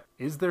 what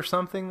is there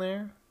something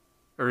there?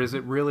 Or is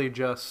it really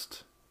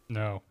just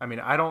No. I mean,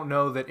 I don't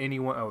know that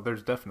anyone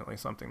there's definitely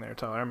something there,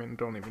 Tyler. I mean,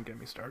 don't even get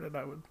me started.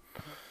 I would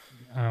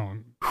Oh,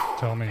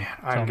 tell me.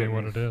 Tell me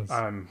what it is.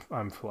 I'm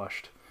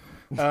flushed.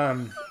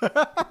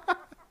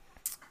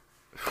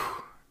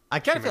 I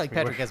kind of feel like Makes me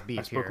Patrick wish has I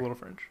beef spoke a here. little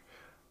French.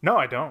 No,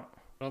 I don't.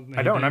 Well,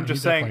 I don't. I'm he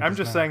just saying. definitely I'm does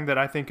just not. saying that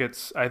I think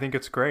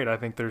it's great. I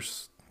think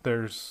there's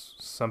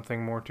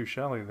something more to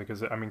Shelley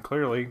because I mean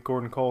clearly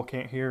Gordon Cole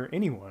can't hear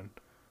anyone,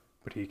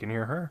 but he can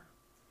hear her.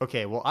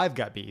 Okay, well, I've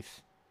got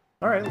beef.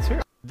 All right, let's hear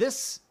it.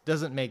 This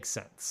doesn't make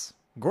sense.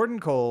 Gordon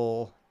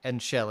Cole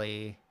and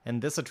Shelley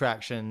and this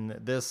attraction,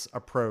 this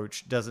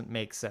approach doesn't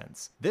make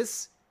sense.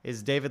 This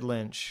is David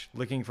Lynch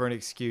looking for an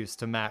excuse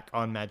to mac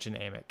on Magin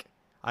Amick.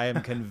 I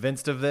am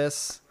convinced of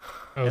this,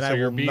 Oh, and so I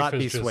your will beef not is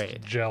be just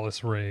swayed.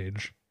 jealous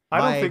rage. I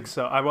My- don't think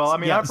so. I've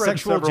read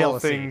sexual several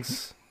jealousy.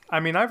 things. I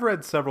mean, I've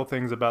read several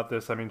things about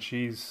this. I mean,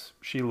 she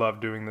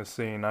loved doing this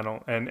scene. I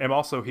don't, and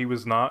also he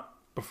was not.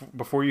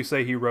 Before you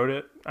say he wrote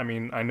it, I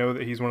mean, I know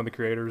that he's one of the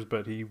creators,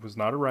 but he was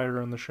not a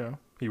writer on the show.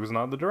 He was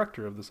not the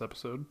director of this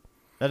episode.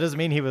 That doesn't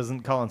mean he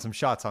wasn't calling some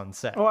shots on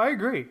set. Oh, I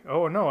agree.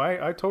 Oh no,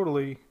 I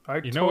totally.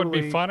 You know what would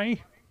be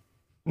funny?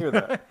 Hear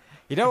that.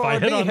 You know If I what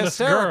would hit be on this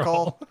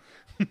hysterical?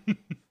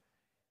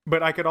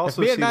 But I could If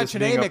also me see and this Magin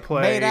being a Amick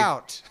play. made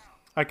out.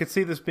 I could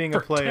see this being a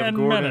For play 10 of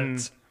Gordon.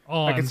 minutes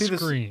on could see this-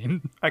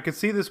 screen. I could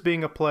see this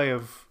being a play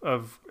of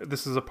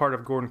this is a part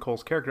of Gordon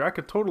Cole's character. I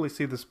could totally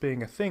see this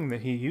being a thing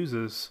that he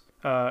uses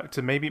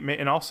to maybe,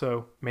 and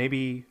also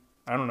maybe,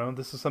 I don't know,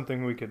 this is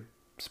something we could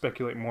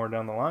speculate more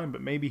down the line,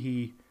 but maybe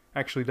he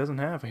actually doesn't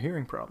have a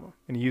hearing problem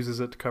and he uses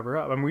it to cover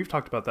up. I mean, we've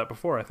talked about that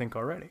before, I think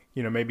already.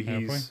 You know, maybe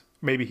Have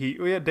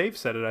we? Dave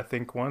said it, I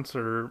think once,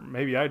 or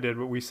maybe I did,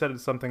 but we said it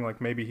something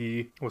like maybe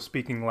he was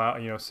speaking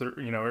loud,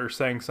 or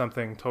saying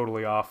something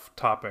totally off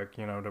topic,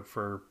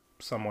 for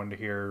someone to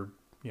hear,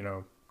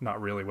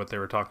 not really what they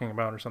were talking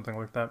about or something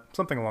like that.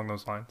 Something along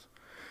those lines.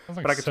 Sounds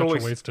like But I could such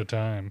totally a waste of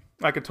time.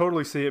 I could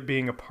totally see it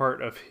being a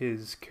part of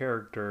his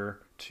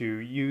character to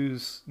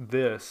use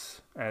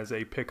this as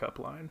a pickup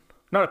line.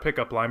 Not a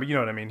pickup line, but you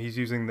know what I mean. He's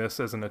using this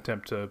as an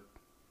attempt to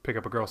pick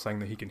up a girl saying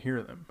that he can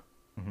hear them.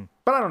 Mm-hmm.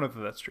 But I don't know if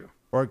that's true.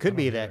 Or it could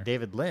be that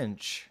David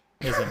Lynch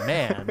is a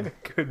man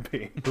It could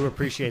be. who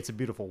appreciates a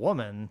beautiful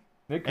woman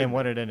It could and be.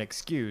 wanted an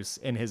excuse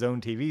in his own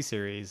TV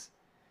series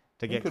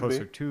to get could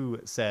closer be.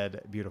 to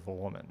said beautiful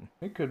woman.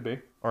 It could be.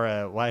 Or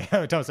why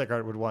Thomas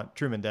Eckhart would want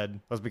Truman dead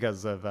was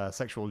because of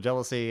sexual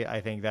jealousy.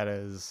 I think that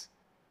is...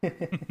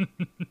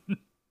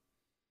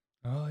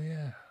 Oh,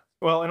 yeah.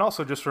 Well, and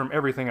also just from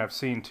everything I've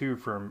seen, too,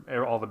 from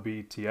all the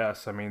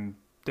BTS, I mean,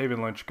 David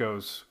Lynch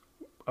goes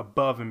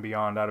above and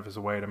beyond out of his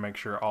way to make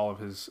sure all of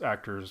his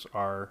actors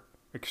are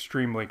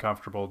extremely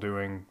comfortable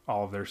doing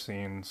all of their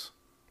scenes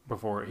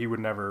before. He would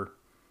never,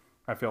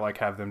 I feel like,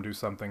 have them do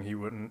something he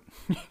wouldn't,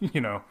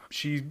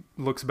 She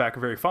looks back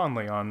very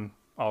fondly on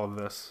all of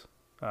this.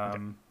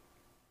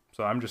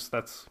 So I'm just,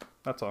 that's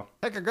all.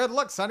 Take a good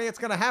look, Sonny. It's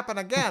going to happen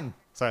again.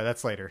 Sorry,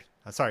 that's later.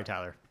 Sorry,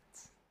 Tyler.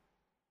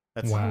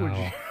 That's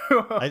Wow.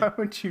 Why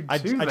would you do I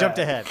that? jumped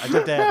ahead. I'm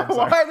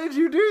sorry. Why did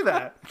you do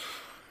that?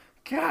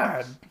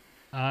 God.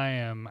 I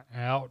am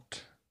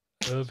out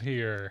of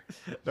here.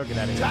 Don't get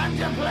out of here. Time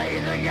to play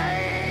the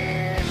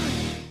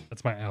game!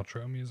 That's my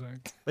outro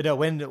music. But no,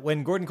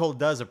 when Gordon Cole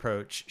does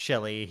approach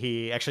Shelley,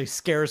 he actually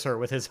scares her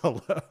with his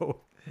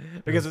hello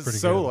because That's it's pretty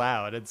so good.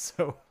 loud and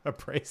so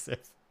abrasive.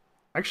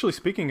 Actually,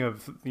 speaking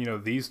of,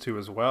 these two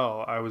as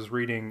well, I was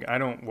reading, I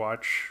don't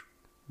watch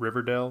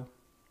Riverdale.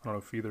 I don't know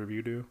if either of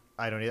you do.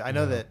 I don't. I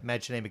know that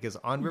Mad Shanamick is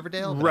on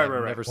Riverdale, but Right.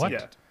 I've never seen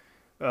Yeah.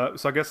 it.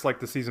 So I guess like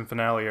the season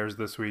finale airs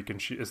this week,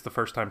 and it's the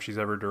first time she's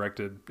ever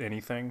directed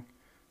anything.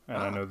 And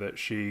I know that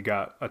she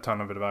got a ton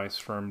of advice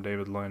from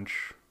David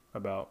Lynch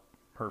about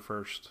her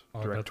first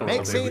Oh, directorial Make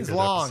That's a debut. scenes good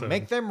long. episode.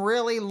 Make them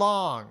really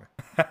long.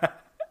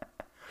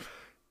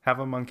 Have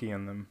a monkey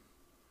in them.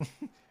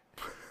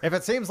 If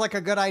it seems like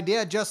a good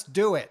idea, just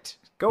do it.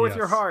 Go with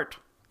your Yes. heart.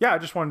 Yeah, I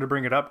just wanted to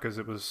bring it up because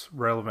it was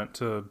relevant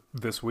to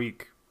this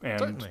week and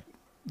Certainly.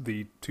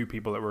 the two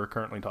people that we're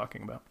currently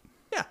talking about.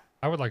 Yeah.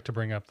 I would like to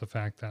bring up the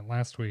fact that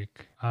last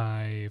week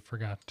I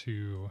forgot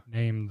to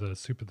name the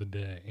soup of the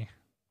day.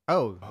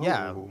 Oh,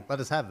 yeah. Oh. Let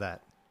us have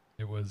that.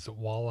 It was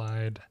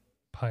wall-eyed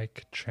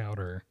pike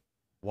chowder.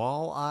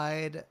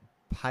 Wall-eyed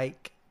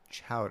pike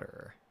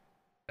chowder.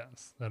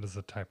 Yes, that is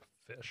a type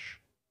of fish.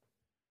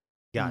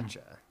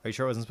 Gotcha. Are you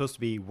sure it wasn't supposed to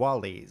be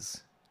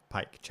Wally's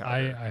pike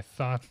chowder?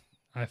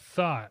 I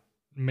thought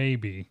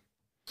maybe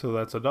So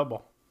that's a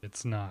double.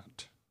 it's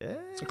not. Eh,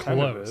 Kind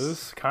of Close.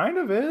 is. Kind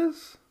of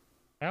is.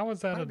 How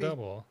is that Might a be.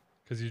 double?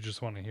 Because you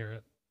just want to hear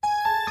it.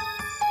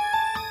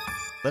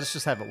 let's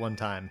just have it one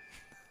time.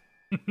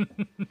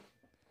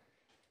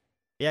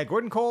 Yeah,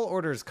 Gordon Cole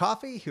orders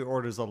coffee. He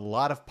orders a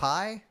lot of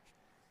pie.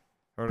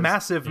 Orders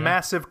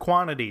Massive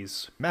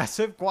quantities.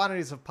 massive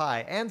quantities of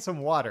pie and some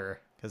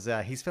water because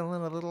he's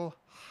feeling a little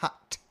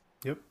hot.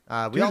 Yep.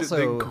 We Dude,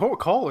 also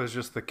Cole is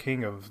just the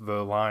king of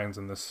the lines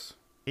in this.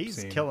 he's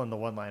scene. killing the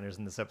one-liners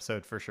in this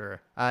episode for sure.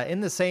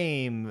 In the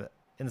same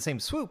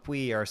swoop,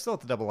 we are still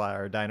at the Double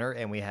R Diner,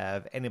 and we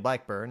have Annie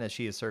Blackburn as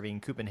she is serving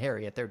Coop and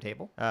Harry at their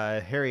table.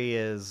 Harry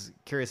is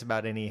curious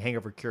about any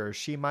hangover cures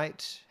she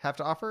might have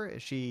to offer.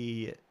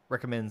 She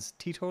recommends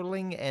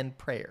teetotaling and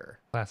prayer.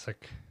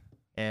 Classic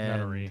And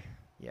nunnery.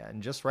 yeah,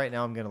 and just right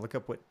now I'm going to look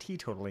up what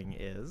teetotaling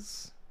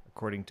is.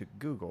 According to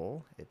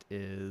Google, it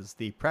is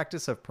the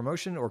practice of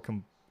promotion or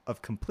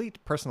of complete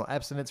personal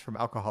abstinence from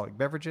alcoholic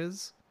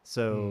beverages.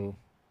 So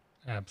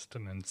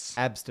Abstinence.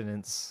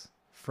 abstinence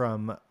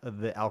from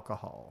the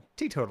alcohol.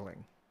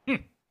 Teetotaling.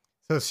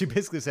 So she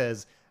basically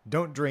says,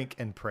 don't drink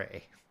and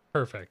pray.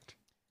 Perfect.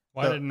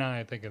 Why So- didn't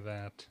I think of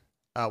that?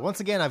 Once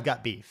again, I've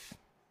got beef.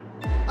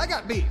 I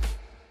got beef.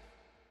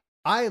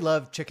 I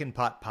love chicken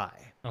pot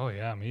pie. Oh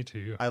yeah, me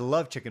too. I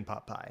love chicken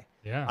pot pie.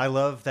 Yeah. I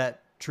love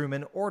that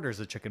Truman orders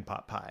a chicken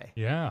pot pie.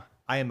 yeah.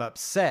 I am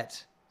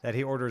upset that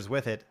he orders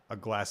with it a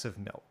glass of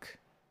milk.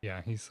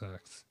 Yeah, he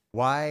sucks.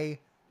 Why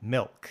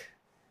milk?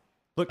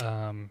 Look,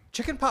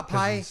 chicken pot 'cause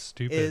pie he's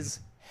stupid. is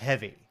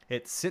heavy.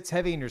 It sits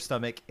heavy in your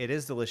stomach. It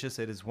is delicious.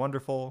 It is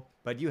wonderful.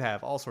 But you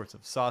have all sorts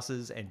of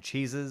sauces and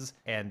cheeses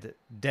and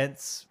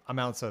dense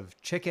amounts of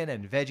chicken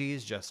and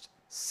veggies just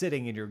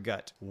sitting in your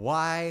gut.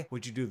 Why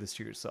would you do this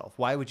to yourself?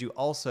 Why would you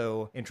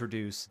also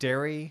introduce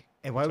dairy?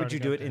 And why It's would you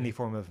already do got it in the dairy.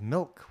 form of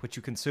milk, which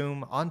you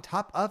consume on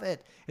top of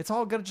it? It's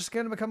all just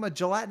gonna become a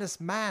gelatinous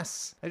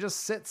mass. It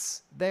just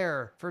sits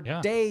there for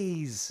Yeah.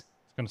 days.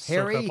 It's gonna soak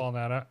Harry? up all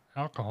that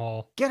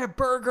alcohol. Get a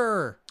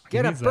burger.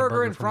 Get a needs that burger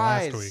burger and from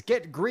last fries. week.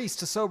 Get grease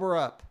to sober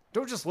up.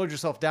 Don't just load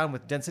yourself down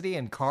with density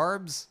and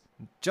carbs.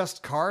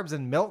 Just carbs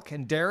and milk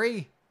and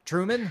dairy.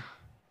 Truman,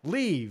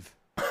 leave.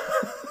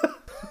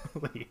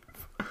 Leave.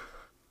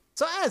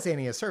 So as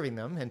Annie is serving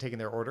them and taking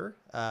their order,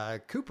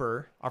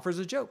 Cooper offers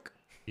a joke,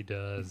 He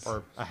does.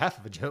 or a half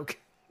of a joke.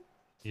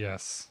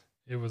 Yes.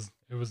 It was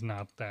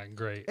not that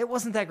great. It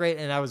wasn't that great,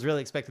 and I was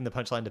really expecting the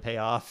punchline to pay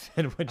off.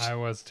 And which I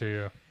was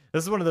too.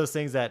 this is one of those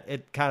things that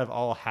it kind of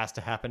all has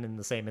to happen in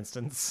the same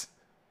instance.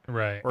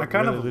 Right. Or I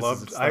kind really of loses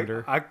loved. its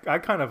thunder. I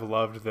kind of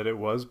loved that it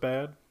was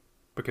bad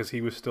because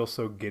he was still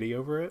so giddy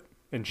over it,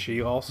 and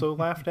she also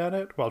laughed at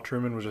it while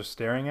Truman was just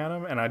staring at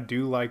him. And I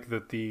do like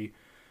that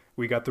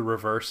we got the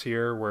reverse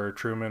here, where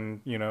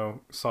Truman,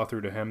 saw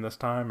through to him this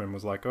time and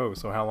was like, "Oh,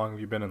 so how long have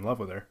you been in love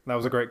with her?" That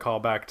was a great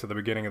callback to the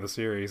beginning of the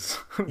series.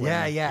 when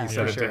Yeah, He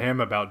said for it sure. to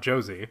him about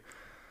Josie.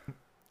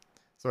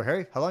 So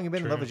Harry, how long you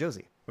been in love True. with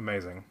Josie?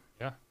 Amazing.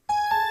 Yeah.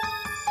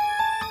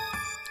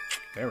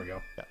 There we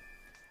go.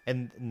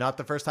 And not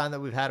the first time that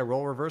we've had a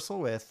role reversal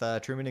with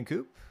Truman and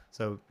Coop.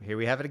 So here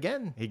we have it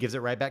again. He gives it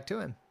right back to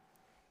him.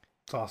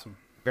 It's awesome.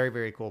 Very,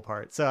 very cool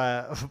part.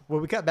 So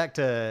when we cut back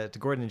to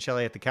Gordon and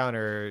Shelley at the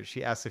counter,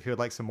 she asks if he would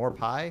like some more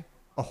pie,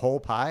 a whole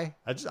pie.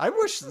 I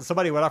wish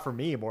somebody would offer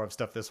me more of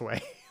stuff this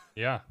way.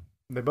 Yeah.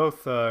 They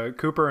both,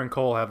 Cooper and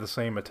Cole, have the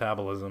same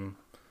metabolism.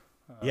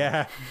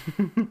 Yeah.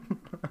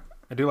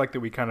 I do like that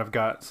we kind of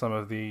got some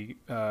of the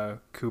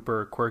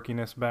Cooper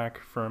quirkiness back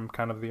from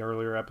kind of the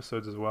earlier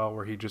episodes as well,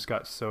 where he just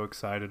got so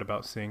excited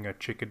about seeing a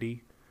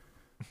chickadee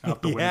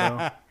out the Yeah.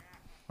 window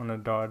on a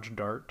Dodge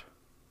Dart.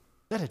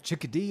 Is that a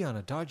chickadee on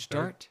a Dodge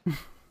Dart?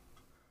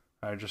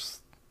 I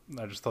just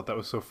thought that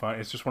was so funny.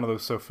 It's just one of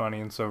those so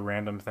funny and so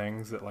random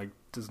things that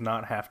does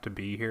not have to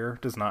be here,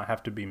 does not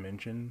have to be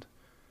mentioned.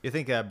 You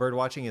think bird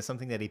watching is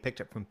something that he picked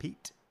up from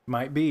Pete?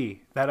 Might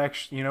be that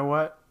actually. You know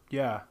what?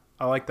 Yeah,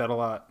 I like that a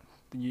lot.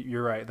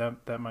 You're right.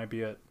 That might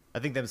be it. I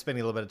think them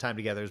spending a little bit of time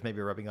together is maybe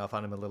rubbing off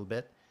on him a little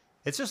bit.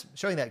 It's just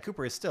showing that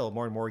Cooper is still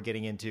more and more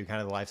getting into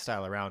kind of the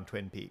lifestyle around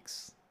Twin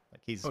Peaks.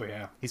 Like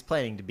he's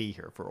planning to be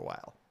here for a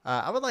while.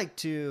 I would like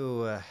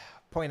to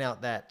point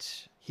out that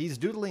he's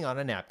doodling on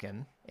a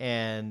napkin,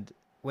 and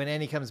when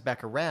Annie comes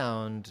back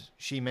around,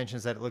 she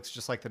mentions that it looks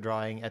just like the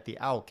drawing at the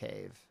Owl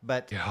Cave.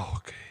 But The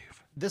Owl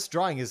Cave. this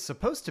drawing is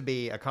supposed to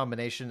be a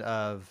combination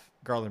of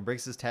Garland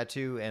Briggs's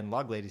tattoo and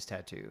Log Lady's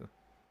tattoo,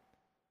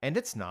 and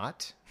it's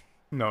not.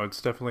 No,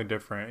 it's definitely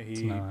different.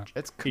 It's not.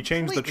 It's He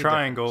changed the completely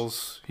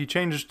triangles. He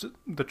changed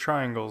the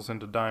triangles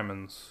into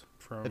diamonds.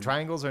 different. The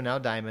triangles are now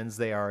diamonds.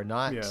 They are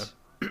not Yeah.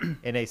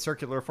 in a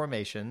circular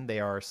formation. They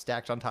are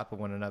stacked on top of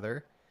one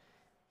another.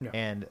 Yeah.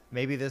 And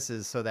maybe this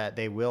is so that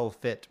they will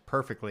fit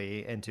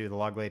perfectly into the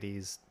Log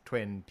Lady's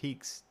Twin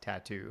Peaks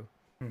tattoo.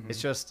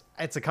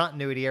 It's a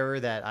continuity error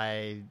that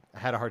I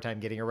had a hard time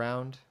getting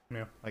around.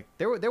 Yeah. Like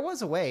there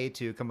was a way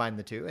to combine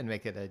the two and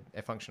make it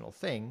a functional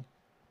thing.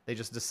 They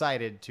just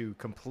decided to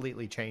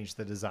completely change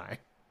the design.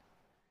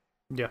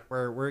 Yeah.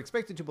 We're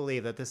expected to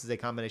believe that this is a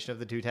combination of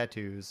the two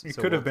tattoos. It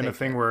so could have we'll been a take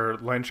thing it. where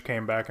Lynch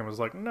came back and was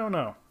like,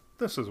 no,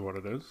 this is what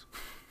it is.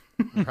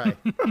 Right.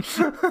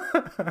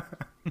 But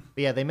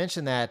yeah, they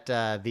mentioned that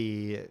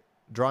the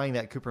drawing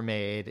that Cooper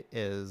made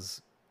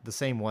is the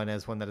same one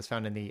as one that is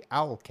found in the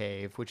Owl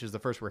Cave, which is the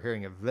first we're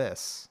hearing of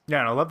this. Yeah,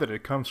 and I love that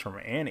it comes from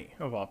Annie,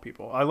 of all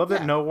people. I love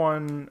that Yeah. no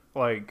one,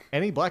 like...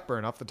 Annie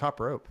Blackburn off the top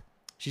rope.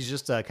 She's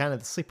just kind of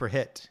the sleeper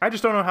hit. I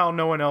just don't know how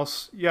no one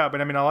else... Yeah, but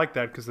I mean, I like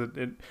that because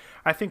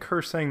I think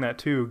her saying that,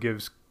 too,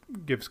 gives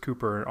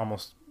Cooper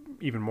almost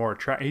even more...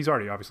 He's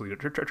already obviously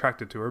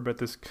attracted to her, but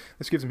this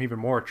gives him even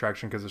more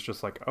attraction because it's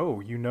just like, oh,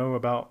 you know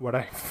about what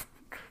I've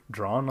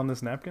drawn on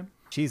this napkin?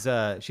 She's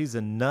a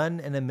nun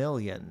in a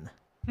million.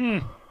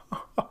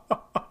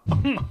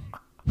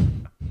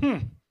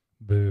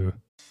 Boo.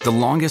 The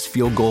longest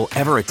field goal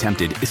ever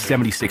attempted is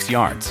 76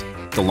 yards.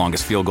 The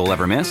longest field goal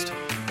ever missed?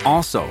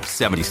 Also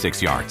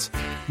 76 yards.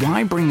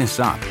 Why bring this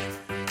up?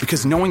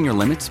 Because knowing your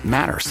limits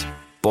matters,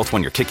 both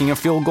when you're kicking a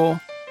field goal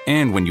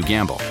and when you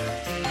gamble.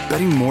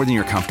 Betting more than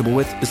you're comfortable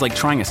with is like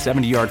trying a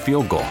 70-yard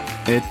field goal.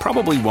 It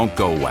probably won't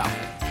go well.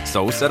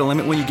 So set a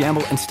limit when you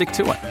gamble and stick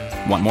to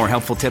it. Want more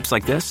helpful tips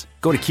like this?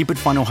 Go to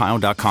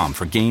keepitfunohio.com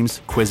for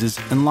games, quizzes,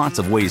 and lots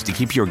of ways to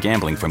keep your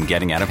gambling from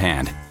getting out of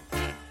hand.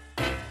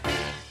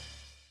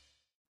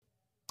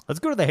 Let's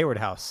go to the Hayward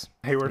house.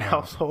 Hayward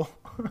household.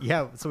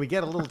 Yeah, so we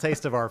get a little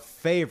taste of our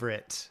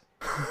favorite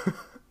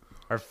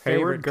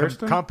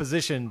Gersten?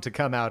 composition to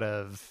come out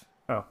of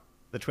Oh.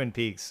 the Twin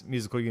Peaks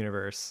musical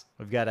universe.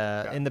 We've got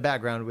in the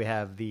background we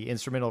have the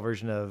instrumental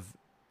version of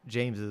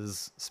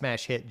James's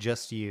smash hit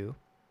 "Just You"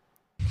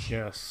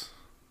 Yes.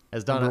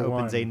 as Donna Number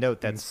opens a one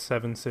note in that's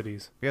 7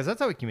 cities. because that's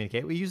how we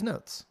communicate. We use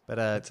notes, but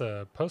It's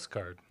a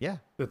postcard. yeah,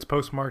 It's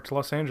postmarked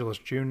Los Angeles,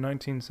 June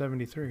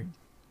 1973.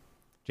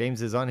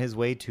 James is on his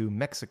way to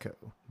Mexico,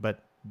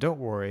 but don't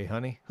worry,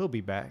 honey, he'll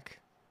be back.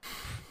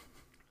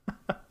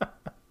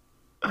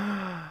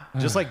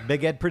 Just like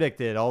Big Ed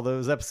predicted all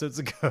those episodes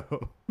ago.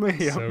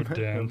 Yep, So he'll be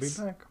dense.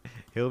 back.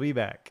 He'll be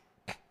back.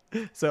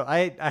 So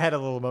I had a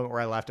little moment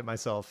where I laughed at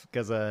myself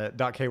because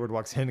Doc Hayward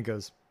walks in and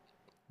goes,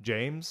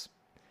 "James?"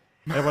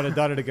 And I wanted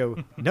Donna to go,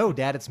 "No,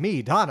 Dad, it's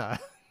me, Donna."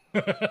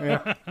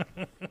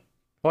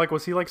 Like,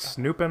 was he like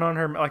snooping on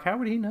her? Like, how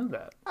would he know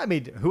that? I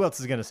mean, who else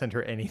is going to send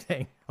her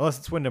anything? Unless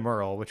it's Wyndham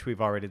Earl, which we've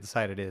already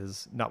decided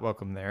is not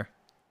welcome there.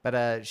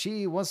 But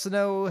she wants to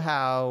know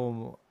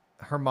how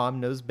her mom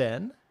knows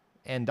Ben,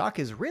 and Doc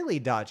is really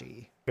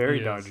dodgy. Very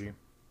He is. dodgy.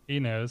 He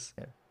knows.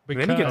 then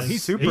Because he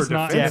gets super he's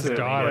not his defensive.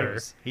 daughter.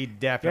 He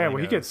definitely Yeah, well,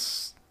 he knows.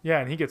 gets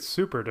and he gets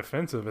super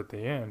defensive at the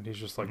end. He's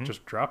just like,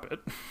 just drop it.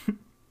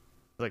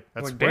 Like,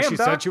 that's Like, where damn, she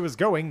Doc. said she was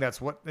going. That's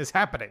what is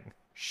happening.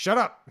 Shut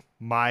up,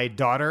 my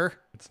daughter.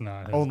 It's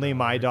not his Only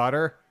my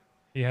daughter.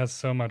 He has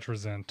so much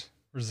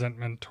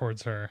resentment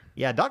towards her.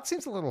 Yeah, Doc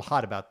seems a little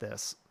hot about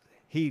this.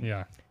 He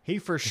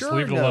for Just sure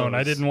leave it alone. I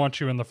knows- didn't want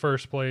you in the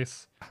first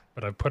place,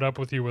 but I've put up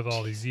with you with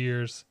all these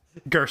years.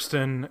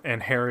 Gersten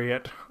and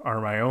Harriet are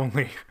my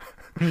only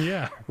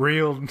Yeah.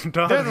 real They're the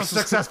daughters.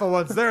 successful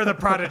ones. They're the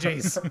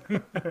prodigies.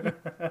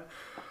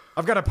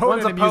 I've got a poet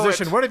One's and a a poet.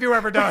 musician. What have you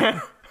ever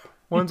done?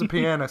 One's a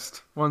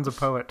pianist. One's a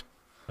poet.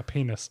 A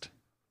pianist.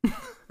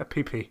 A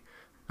PP.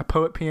 A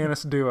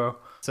poet-pianist duo.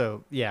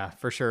 So yeah,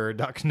 for sure,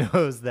 Doc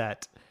knows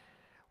that.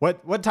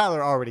 What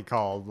Tyler already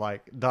called,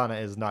 like, Donna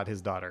is not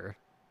his daughter.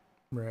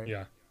 Right.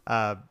 Yeah.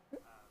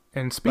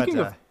 And speaking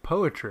But, of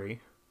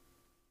poetry,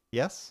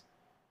 Yes.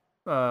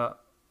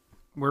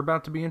 we're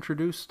about to be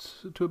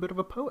introduced to a bit of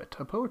a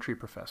poetry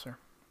professor.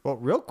 Well,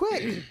 real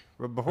quick,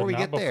 before we Not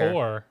get there,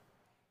 before.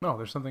 No,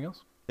 there's something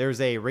else. there's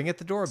a ring at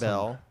the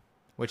doorbell,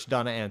 which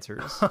Donna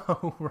answers.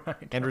 Oh,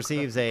 right. and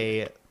receives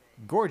a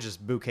gorgeous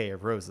bouquet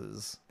of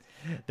roses.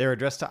 They're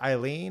addressed to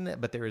Eileen,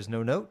 but there is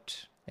no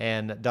note.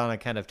 And Donna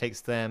kind of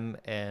takes them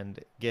and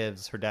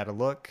gives her dad a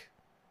look,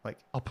 like,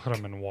 I'll put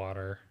him in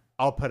water.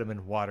 "I'll put him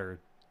in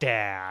water,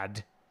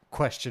 Dad?"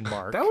 Question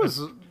mark. That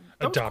was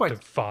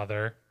Adoptive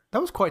father.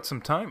 that was quite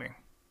some timing.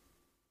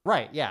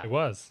 Right, yeah. It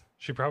was.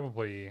 She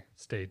probably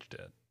staged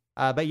it.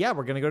 But yeah,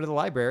 we're gonna go to the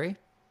library.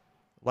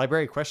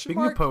 Library question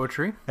Speaking mark? of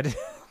poetry,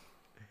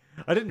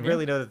 I didn't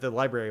really know that the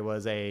library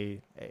was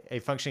a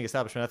functioning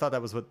establishment. I thought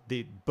that was what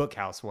the book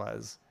house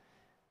was.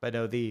 But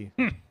no,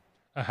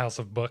 A house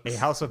of books. a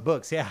house of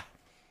books, yeah.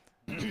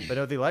 But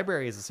no, the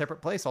library is a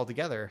separate place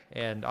altogether,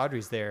 and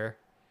Audrey's there,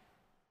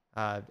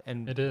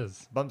 and It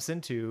is. bumps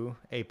into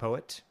a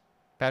poet.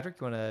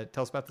 Patrick, you want to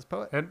tell us about this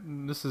poet?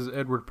 This is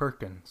Edward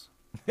Perkins.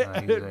 He's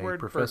Edward a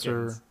professor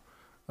Perkins.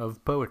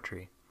 of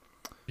poetry.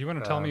 Do you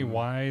want to tell me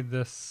why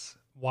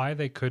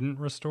they couldn't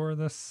restore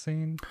this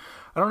scene?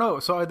 I don't know.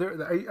 So I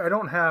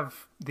don't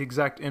have the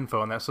exact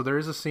info on that. So there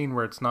is a scene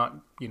where it's not,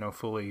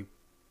 fully,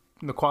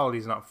 the quality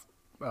is not,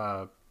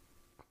 I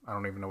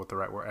don't even know what the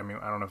right word, I mean,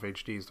 I don't know if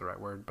HD is the right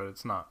word, but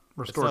it's not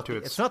restored to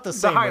it's not the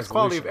same highest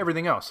quality of resolution.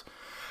 everything else.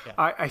 Yeah.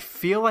 I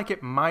feel like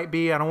it might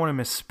be, I don't want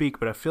to misspeak,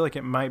 but I feel like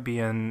it might be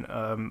in,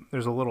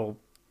 there's a little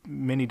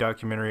mini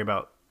documentary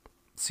about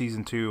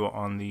season 2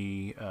 on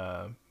the,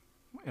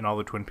 in all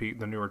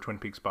the newer Twin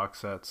Peaks box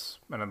sets,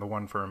 and then the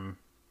one from,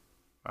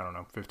 I don't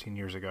know, 15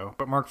 years ago.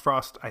 But Mark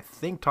Frost, I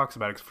think, talks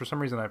about it. 'Cause for some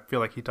reason, I feel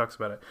like he talks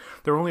about it.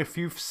 There were only a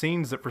few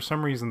scenes that, for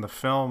some reason, the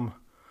film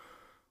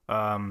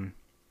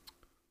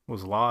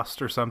was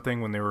lost or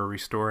something when they were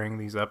restoring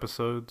these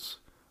episodes.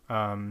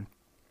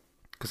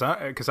 Because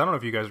I don't know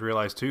if you guys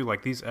realize too,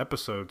 like these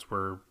episodes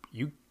were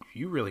you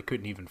really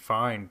couldn't even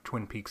find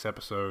Twin Peaks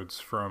episodes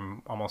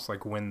from almost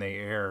like when they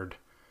aired,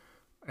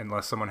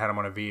 unless someone had them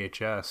on a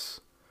VHS,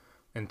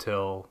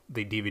 until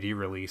the DVD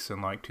release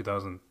in like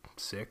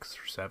 2006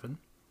 or 7.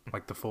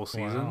 Like the full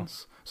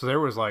seasons. Wow. So there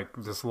was like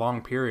this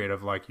long period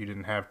of like you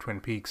didn't have Twin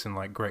Peaks in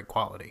like great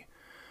quality.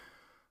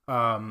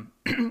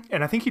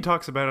 And I think he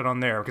talks about it on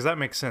there because that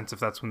makes sense if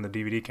that's when the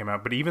DVD came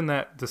out. But even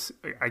I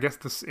guess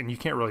this, and you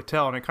can't really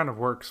tell, and it kind of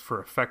works for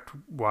effect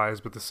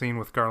wise, but the scene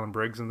with Garland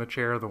Briggs in the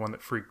chair, the one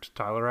that freaked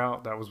Tyler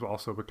out, that was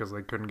also because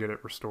they couldn't get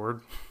it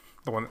restored.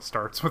 The one that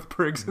starts with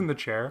Briggs in the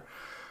chair.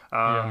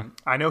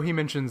 I know he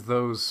mentions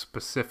those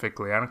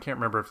specifically. Can't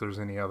remember if there's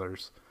any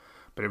others.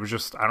 But it was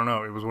just, I don't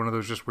know, it was one of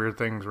those just weird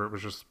things where it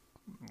was just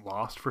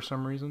lost for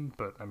some reason.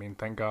 But, I mean,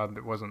 thank God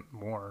it wasn't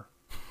more.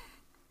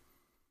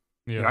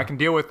 Yeah. I can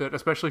deal with it,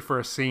 especially for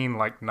a scene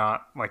like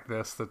not like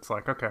this that's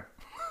like, okay.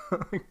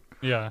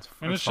 Yeah.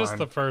 And it's just fine.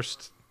 the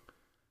first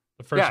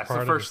It's part the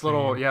of first the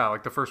little, scene.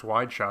 like the first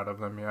wide shot of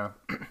them, yeah.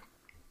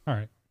 All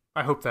right.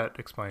 I hope that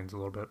explains a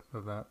little bit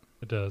of that.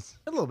 It does.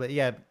 A little bit,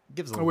 yeah. It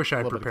gives a I wish I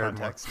had little bit of prepared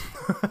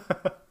more.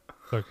 context.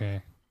 It's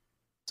okay.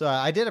 So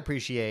I did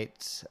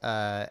appreciate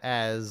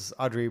as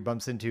Audrey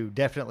bumps into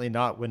definitely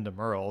not Wyndham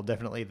Earl,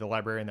 definitely the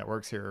librarian that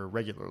works here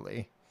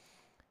regularly.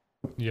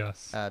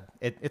 Yes.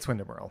 It's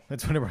Wyndham Earl.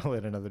 It's Wyndham Earl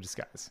in another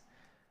disguise.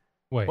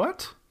 Wait.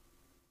 What?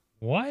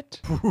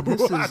 What?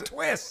 This A is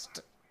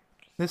twist.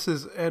 This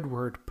is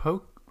Edward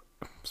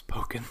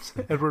Spokins.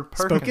 Edward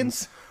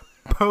Perkins.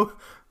 Spokins?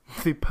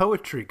 The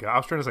poetry god. I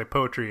was trying to say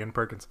poetry and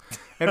Perkins.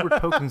 Edward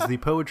Perkins, the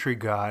poetry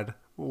god.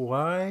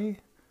 Why?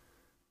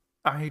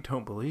 I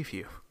don't believe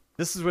you.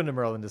 This is Wyndham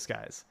Earl in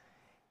disguise.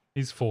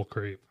 He's full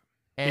creep.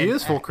 And He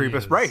is full creep. he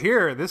is. Right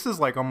here, this is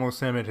like almost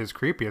him at his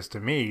creepiest to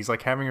me. He's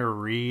like having her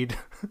read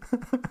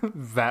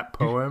that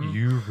poem.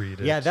 You read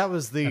it. Yeah, that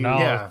was the. And I'll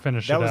Yeah,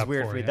 finish that it was up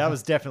weird for for me. you. That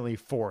was definitely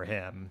for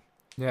him.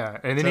 Yeah,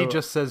 and then he So-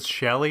 just says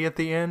Shelley at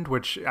the end,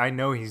 which I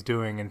know he's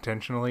doing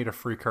intentionally to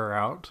freak her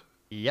out.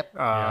 Yep.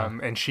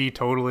 And she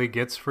totally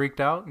gets freaked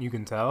out. You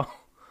can tell.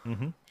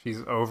 Mm-hmm.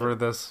 She's over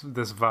this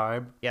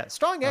vibe. Yeah,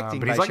 strong acting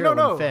But by he's like, Sherilyn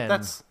no, Fenn.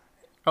 that's.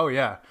 Oh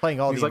yeah, Playing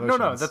all he's the like, no,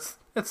 emotions.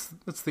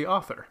 that's the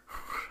author.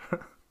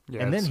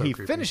 Yeah, and then it's so he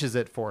creepy. finishes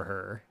it for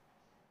her.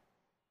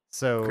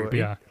 So Creepy.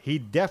 Yeah. he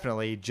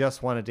definitely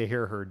just wanted to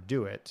hear her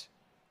do it.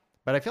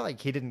 But I feel like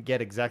he didn't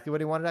get exactly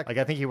what he wanted. Like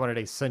I think he wanted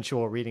a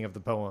sensual reading of the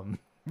poem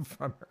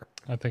from her.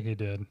 I think he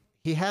did.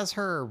 He has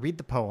her read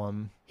the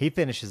poem. He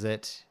finishes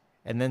it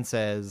and then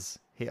says,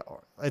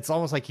 it's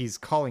almost like he's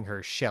calling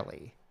her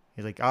Shelley.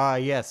 He's like, ah,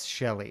 yes,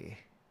 Shelley.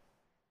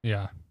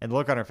 Yeah. And the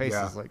look on her face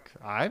Yeah. is like,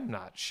 I'm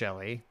not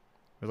Shelley.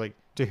 We're like,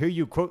 to who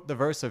you quote the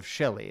verse of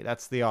Shelley,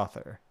 that's the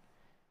author.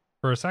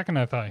 For a second,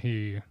 I thought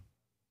he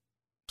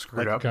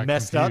Screwed Like, up. got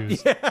messed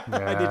confused. up.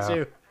 Yeah, I did Yeah.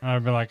 too.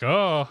 I'd be like,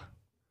 oh,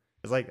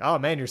 It's like, oh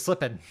man, you're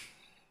slipping.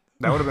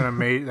 That would have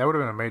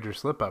been a major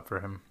slip up for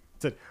him.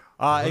 Said,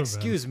 Would've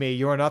excuse me,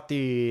 you are not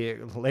the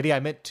lady I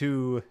meant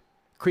to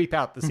creep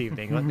out this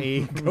evening. Let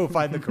me go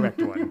find the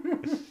correct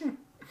one.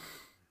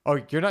 Oh,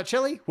 you're not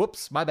Shelley?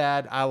 Whoops, my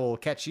bad. I will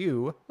catch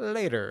you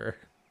later.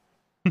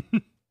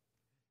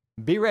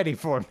 Be ready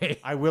for me.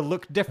 I will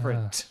look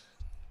different.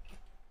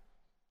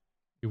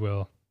 he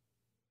will.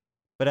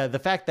 But the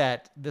fact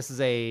that this is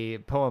a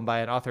poem by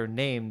an author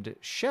named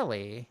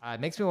Shelley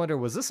makes me wonder,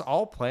 was this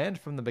all planned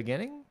from the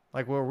beginning?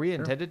 Like, were we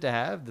intended to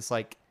have this,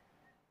 like,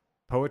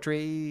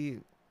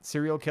 poetry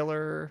serial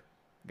killer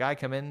guy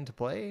come in to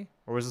play?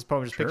 Or was this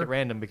poem just picked Sure. at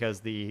random because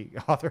the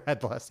author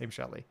had the last name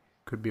Shelley?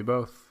 Could be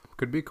both.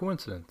 Could be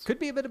coincidence. Could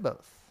be a bit of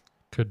both.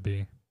 Could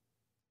be.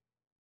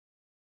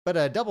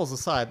 But doubles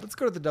aside, let's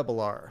go to the double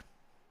R.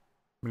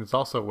 I mean, it's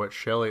also what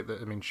Shelley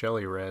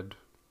read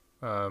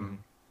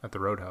at the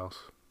Roadhouse.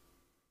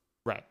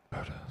 Right.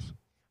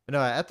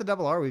 No, at the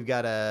Double R, we've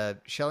got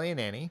Shelly and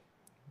Annie,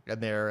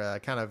 and they're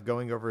kind of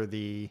going over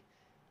the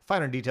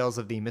finer details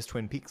of the Miss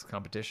Twin Peaks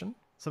competition.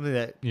 Something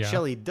that Yeah.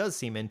 Shelly does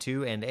seem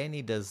into, and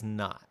Annie does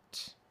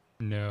not.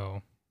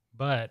 No,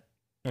 but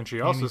And she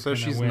also Annie's says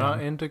gonna she's win.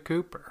 not into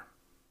Cooper.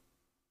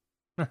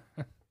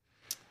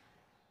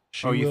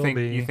 she You will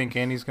be. think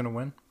Annie's gonna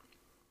win?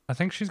 I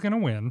think she's gonna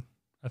win.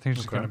 I think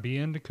she's Okay. gonna be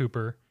into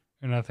Cooper,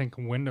 and I think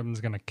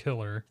Wyndham's gonna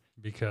kill her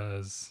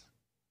because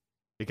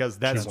That's she's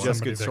just somebody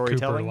good that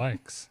storytelling. Cooper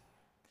likes.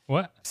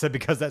 What? Said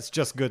because that's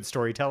just good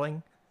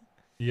storytelling.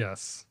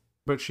 Yes,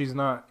 But she's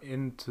not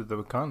into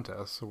the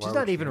contest. So why She's would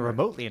not she even win?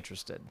 remotely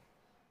interested.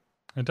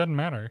 it doesn't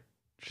matter.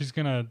 She's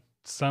gonna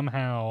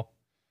somehow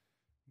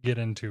get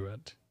into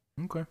it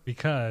Okay.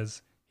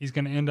 because he's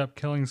gonna end up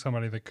killing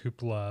somebody that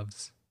Coop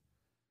loves.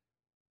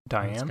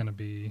 And It's Diane. gonna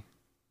be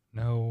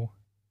no.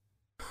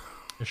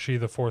 Is she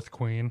the fourth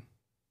queen?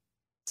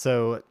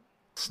 So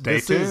Stay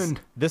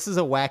tuned. This is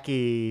a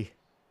wacky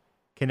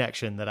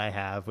connection that I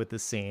have with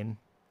this scene,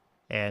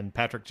 and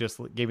Patrick just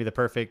gave me the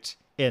perfect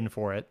in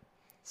for it.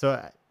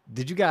 So,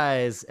 did you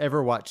guys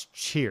ever watch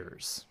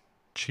Cheers?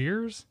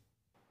 Cheers?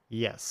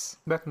 Yes.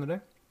 Back in the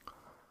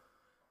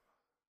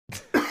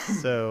day.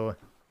 So,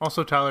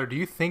 Also, Tyler, do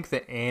you think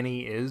that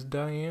Annie is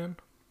Diane?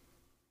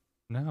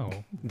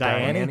 No.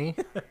 Diane.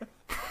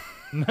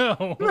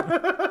 No.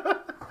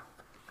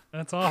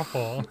 That's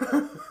awful.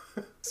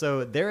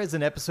 So there is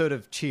an episode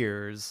of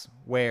Cheers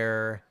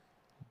where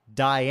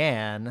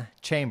Diane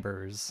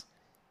Chambers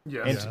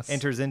Yes. Yes.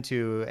 enters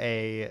into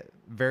a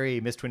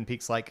very Miss Twin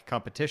Peaks like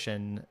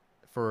competition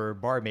for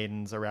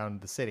barmaidens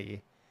around the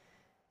city.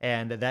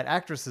 And that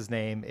actress's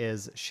name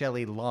is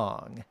Shelley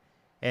Long.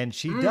 And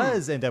she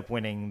does end up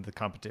winning the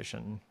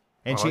competition.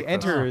 And I she like that.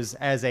 enters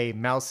as a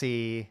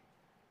mousy,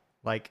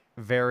 like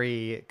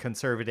very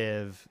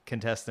conservative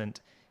contestant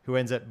who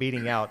ends up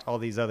beating out all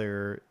these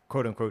other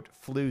quote unquote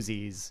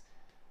floozies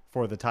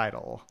for the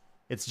title.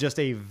 It's just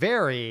a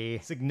very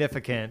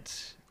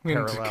significant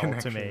parallel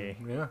to me.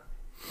 Yeah.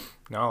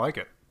 No, I like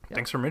it.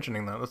 Thanks for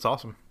mentioning that. That's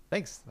awesome.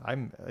 Thanks.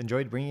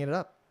 Enjoyed bringing it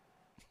up.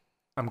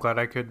 I'm glad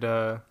I could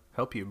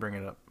help you bring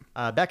it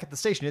up. Back at the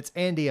station, it's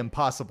Andy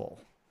Impossible.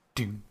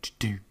 Doom,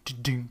 doom,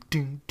 doom,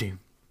 doom, doom.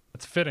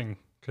 It's fitting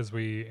because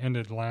we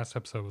ended the last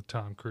episode with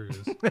Tom Cruise.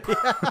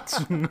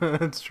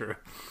 That's true.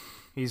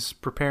 He's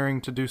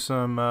preparing to do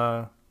some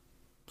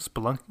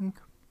spelunking.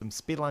 Some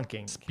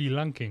spelunking.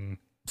 Spelunking.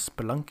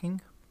 Spelunking?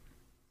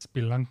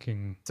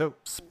 Spelunking. So,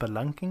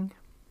 Spelunking?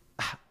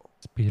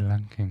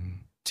 Spelunking.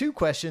 2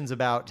 questions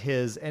about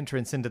his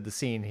entrance into the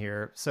scene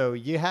here. So,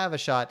 you have a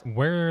shot.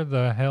 Where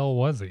the hell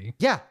was he?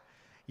 Yeah.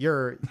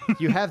 You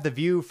have the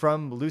view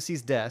from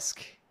Lucy's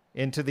desk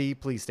into the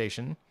police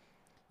station.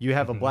 You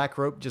have a black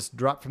rope just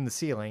dropped from the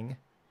ceiling.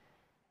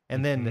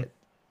 And then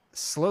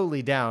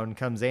slowly down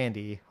comes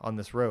Andy on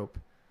this rope.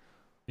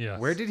 Yes.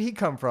 Where did he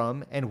come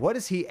from, and what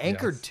is he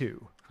anchored Yes.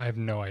 to? I have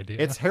no idea.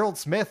 It's Harold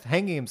Smith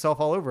hanging himself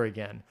all over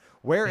again.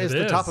 Where is It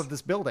the top is. of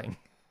this building?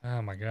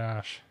 Oh my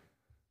gosh.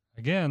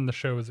 Again, the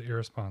show is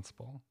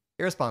irresponsible.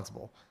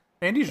 Irresponsible.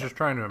 Andy's just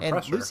trying to And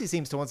impress her. Lucy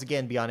seems to once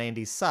again be on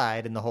Andy's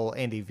side in the whole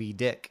Andy v.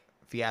 Dick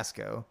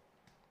fiasco.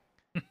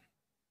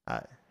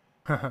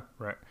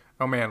 Right.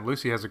 Oh man,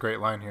 Lucy has a great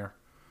line here.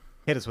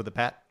 Hit us with a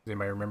pat. Does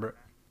anybody remember it?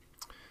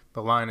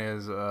 The line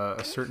is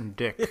a certain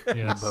dick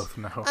Yes. we both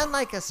know.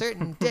 Unlike a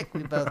certain dick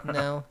we both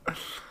know.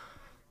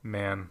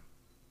 Man.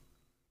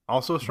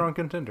 Also a strong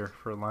contender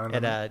for a line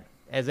of the And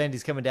as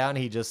Andy's coming down,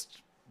 he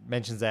just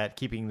mentions that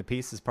keeping the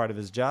peace is part of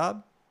his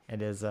job.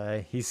 And as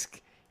he's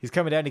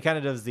coming down, he kind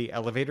of does the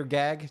elevator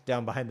gag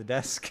down behind the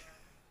desk.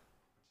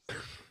 Where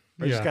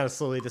he just Yeah. kind of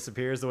slowly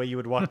disappears the way you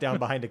would walk down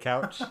behind a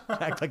couch.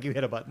 Act like you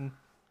hit a button.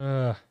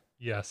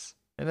 Yes.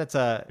 And that's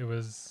a It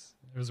was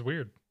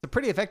weird.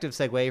 pretty effective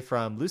segue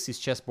from Lucy's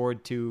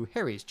chessboard to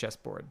Harry's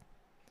chessboard.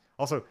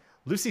 Also,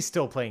 Lucy's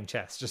still playing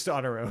chess, just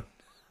on her own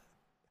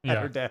at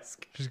her Yeah.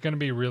 desk. She's gonna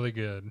be really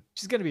good.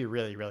 She's going to be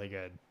really, really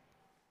good.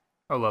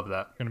 I love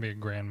that. Gonna be a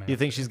grandmaster. Do you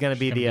think she's going to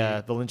be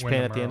the linchpin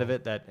Wyndham at the end of Earl.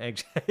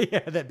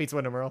 it? That beats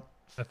Wyndham Earl.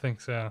 I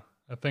think so.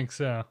 I think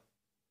so.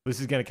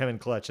 Lucy's going to come in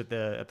clutch at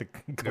the It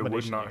would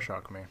culmination not here.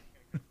 shock me.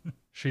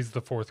 She's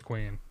the fourth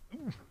queen.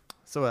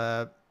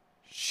 So,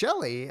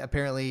 Shelley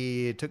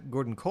apparently took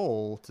Gordon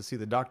Cole to see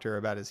the doctor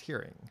about his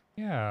hearing.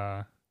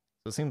 Yeah.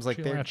 So it seems like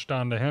She they're latched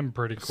onto him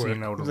pretty quick.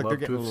 Scene I would seems have like they're loved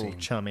to getting a have little seen.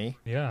 chummy.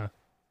 Yeah.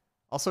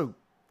 Also,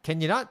 can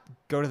you not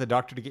go to the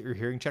doctor to get your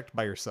hearing checked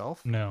by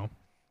yourself? No.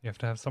 You have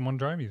to have someone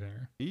drive you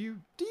there. Do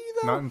you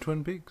though? Not in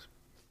Twin Peaks.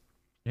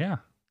 Yeah.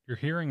 Your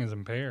hearing is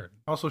impaired.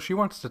 Also, she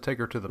wants to take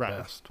her to the Right.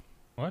 best.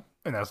 What?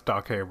 And that's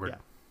Doc Hayward. Yeah.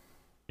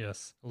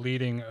 Yes.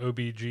 Leading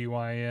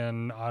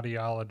OBGYN,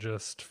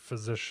 audiologist,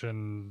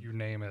 physician, you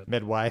name it.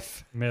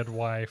 Midwife.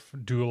 Midwife,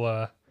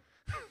 doula.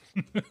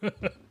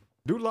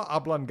 Dula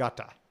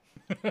oblongata.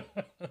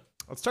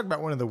 Let's talk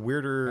about one of the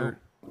weirder,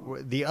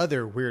 the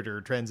other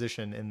weirder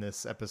transition in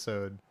this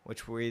episode,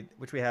 which we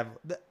have.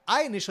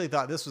 I initially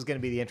thought this was going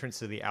to be the entrance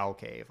to the Owl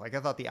Cave. Like I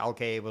thought the Owl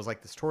Cave was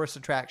like this tourist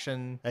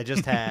attraction that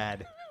just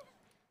had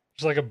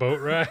Just like a boat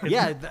ride.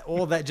 Yeah,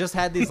 that just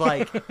had these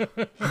like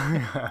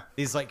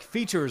these like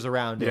features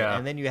around it, Yeah.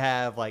 and then you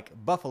have like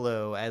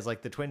Buffalo as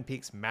like the Twin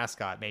Peaks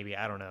mascot. Maybe,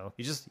 I don't know.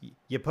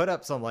 You put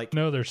up some like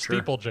No, they're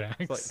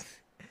steeplejacks. like,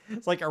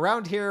 it's like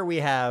around here we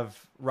have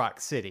Rock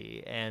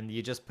City, and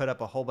you just put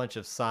up a whole bunch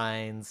of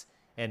signs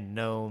and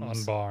gnomes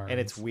On barns. and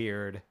it's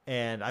weird.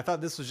 And I thought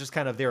this was just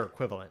kind of their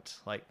equivalent,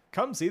 like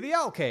come see the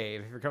Owl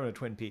Cave if you're coming to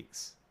Twin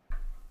Peaks.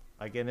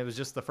 Again, it was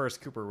just the first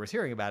Cooper was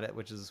hearing about it,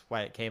 which is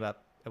why it came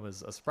up. It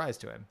was a surprise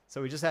to him.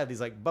 So we just had these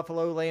like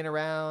buffalo laying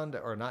around,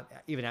 or not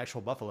even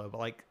actual buffalo, but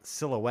like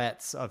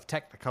silhouettes of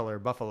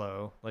Technicolor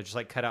buffalo, like just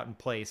like cut out and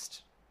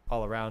placed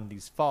all around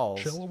these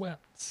falls.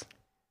 Silhouettes.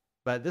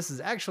 But this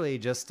is actually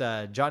just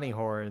Johnny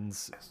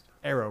Horn's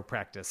arrow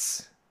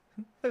practice.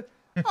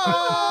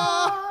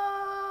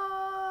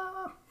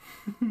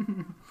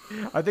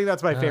 I think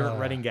that's my favorite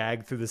running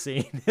gag through the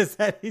scene, is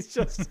that he's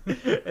just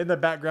in the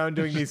background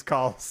doing these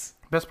calls.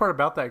 Best part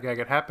about that gag,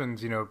 it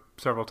happens,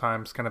 several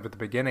times kind of at the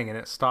beginning, and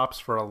it stops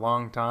for a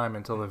long time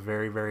until the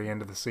very, very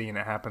end of the scene.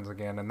 It happens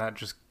again, and that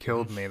just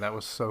killed me. That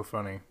was so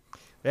funny.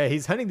 Yeah,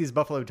 he's hunting these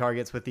buffalo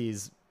targets with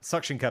these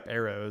suction cup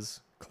arrows.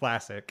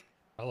 Classic.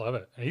 I love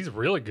it. And he's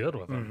really good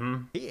with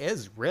them. He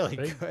is really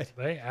good.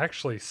 They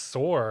actually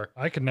soar.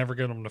 I could never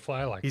get them to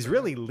fly like He's that.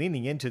 really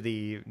leaning into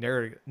the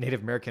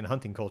Native American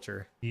hunting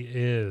culture. He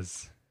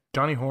is.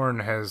 Johnny Horn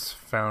has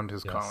found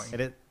his Yes. calling.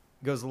 And it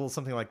goes a little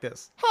something like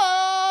this.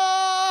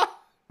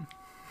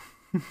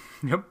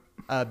 Yep.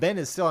 Ben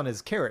is still on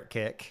his carrot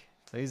kick.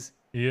 So he's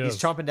He is.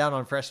 chomping down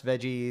on fresh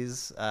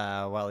veggies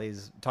while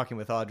he's talking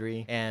with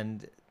Audrey.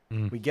 And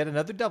we get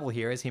another double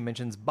here as he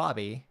mentions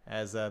Bobby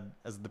as the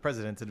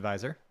president's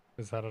advisor.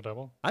 Is that a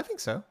double? I think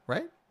so,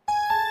 right?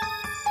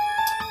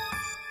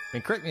 I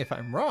mean, correct me if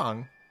I'm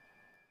wrong.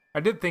 I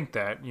did think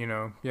that,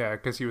 yeah,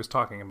 because he was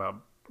talking about,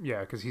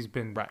 because he's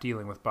been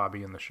dealing with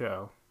Bobby in the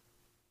show.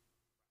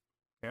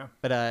 Yeah.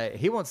 But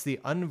he wants the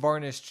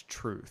unvarnished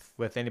truth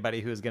with anybody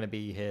who is going to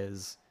be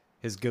his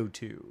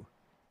go-to,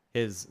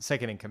 his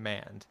second in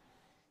command.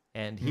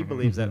 And he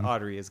believes that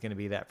Audrey is going to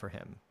be that for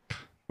him.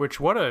 Which,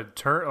 what a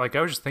turn. Like,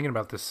 I was just thinking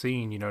about this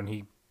scene, and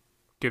he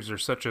gives her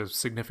such a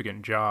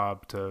significant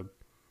job to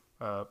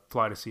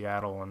fly to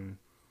Seattle and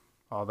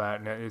all that.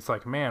 And it's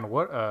like, man,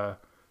 what a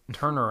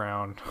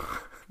turnaround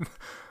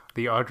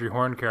the Audrey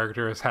Horn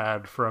character has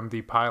had from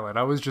the pilot.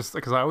 I was just,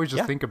 because I always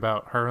just think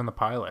about her in the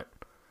pilot,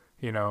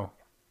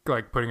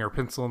 like putting her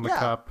pencil in the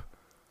cup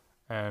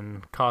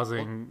and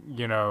causing,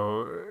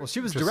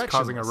 she was just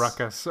causing a directionless.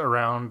 ruckus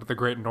around the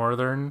Great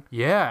Northern.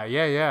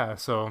 Yeah.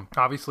 So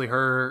obviously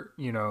her,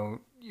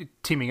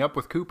 teaming up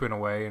with Coop in a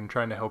way and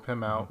trying to help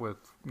him out with,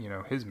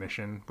 his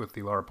mission with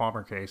the Laura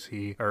Palmer case,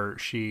 she,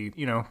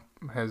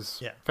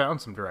 has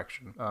found some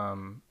direction.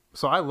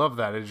 So I love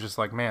that. It's just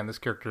like, man, this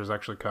character has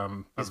actually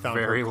come a found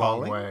her very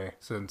long calling? way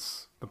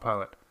since the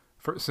pilot.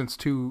 Since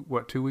 2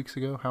 weeks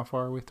ago? How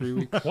far are we? 3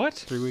 weeks? What?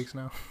 3 weeks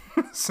now?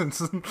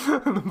 Since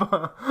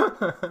I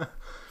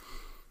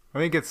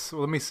think it's,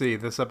 let me see.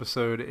 This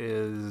episode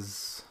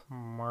is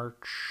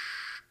March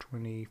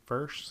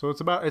 21st. So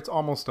it's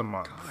almost a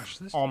month. Gosh,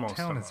 this almost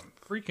town a is month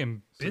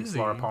freaking since busy.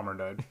 Laura Palmer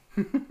died.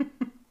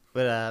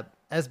 But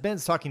as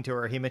Ben's talking to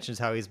her, he mentions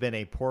how he's been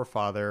a poor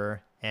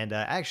father, and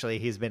actually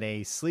he's been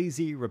a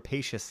sleazy,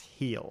 rapacious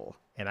heel.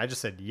 And I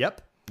just said,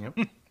 yep. Yep.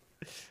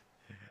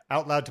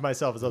 Out loud to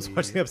myself as I was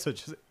watching the episode.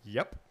 Just,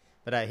 yep.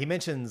 But he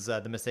mentions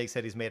the mistakes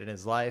that he's made in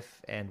his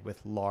life and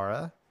with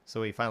Laura.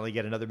 So we finally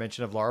get another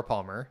mention of Laura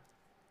Palmer.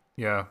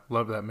 Yeah,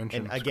 love that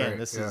mention. And It's again, great.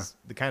 this Yeah. is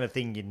the kind of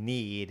thing you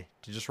need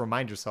to just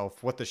remind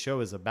yourself what the show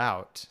is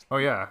about. Oh,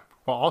 yeah.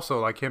 Well, also,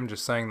 like him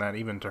just saying that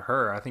even to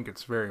her, I think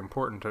it's very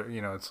important to,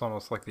 it's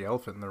almost like the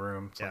elephant in the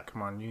room. It's like,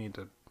 come on,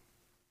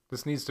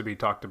 this needs to be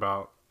talked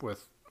about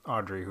with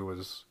Audrey, who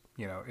was,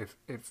 if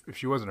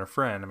she wasn't her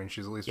friend, I mean,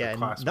 she's at least her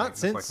classmate. not It's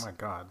since- like, my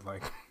God,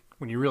 like,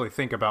 when you really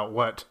think about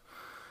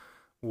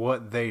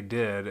what they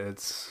did,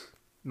 it's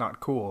not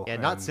cool. Yeah,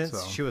 not And since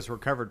so- she was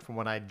recovered from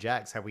One-Eyed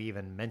Jacks have we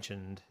even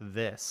mentioned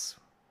this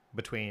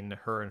between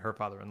her and her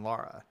father and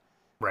Laura.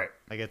 Right.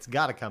 Like, it's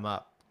got to come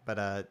up.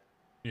 But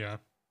Yeah.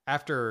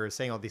 after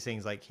saying all these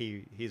things, like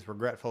he's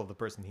regretful of the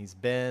person he's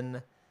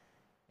been,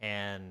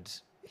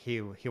 and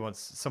he wants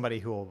somebody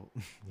who will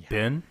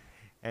Ben?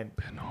 and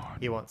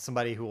he wants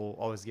somebody who will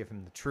always give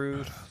him the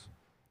truth,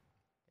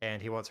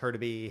 and he wants her to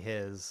be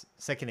his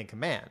second in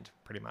command,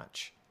 pretty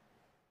much.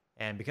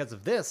 And because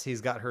of this, he's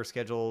got her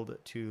scheduled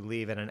to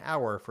leave in an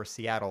hour for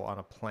Seattle on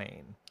a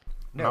plane.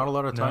 Not a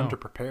lot of time No. to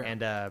prepare.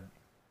 And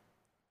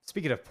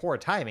speaking of poor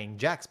timing,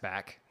 Jack's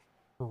back.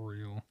 For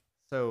real.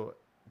 So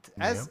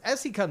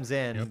as he comes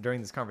in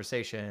during this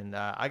conversation,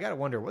 I gotta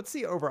wonder, what's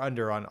the over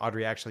under on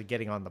Audrey actually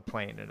getting on the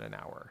plane in an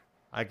hour?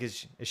 Like,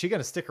 is she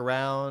gonna stick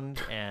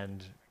around?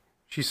 And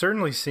She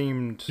certainly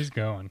seemed... She's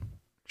going.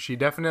 She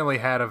definitely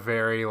had a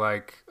very,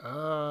 like,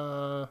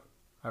 I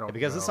don't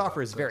because know this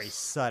offer about is very this.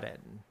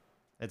 sudden,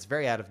 it's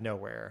very out of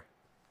nowhere.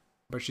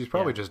 But she's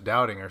probably just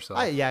doubting herself.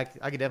 I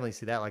could definitely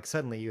see that. Like,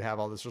 suddenly you have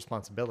all this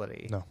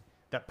responsibility. No.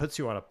 That puts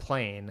you on a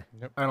plane.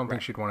 I don't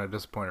think she'd want to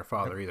disappoint her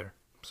father either.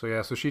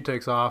 So she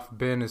takes off.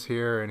 Ben is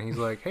here, and he's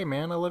like, "Hey,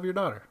 man, I love your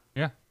daughter."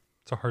 Yeah,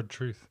 it's a hard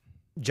truth.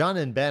 John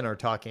and Ben are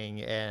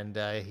talking, and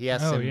he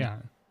asks Oh, him yeah.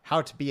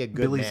 how to be a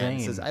good Billy man. He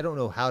Zane. says, I don't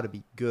know how to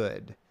be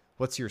good.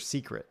 What's your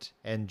secret?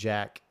 And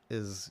Jack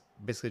is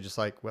basically just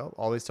like, well,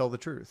 always tell the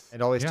truth.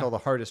 And always Yeah. tell the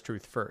hardest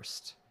truth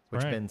first,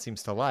 which Right. Ben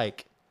seems to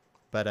like.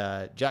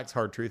 But Jack's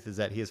hard truth is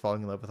that he is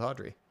falling in love with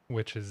Audrey.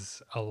 Which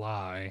is a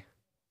lie.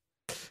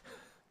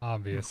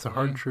 Obviously. It's a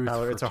hard truth.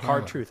 Tyler, for it's a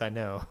hard Tyler. truth, I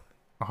know.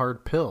 A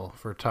hard pill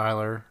for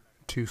Tyler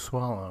to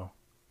swallow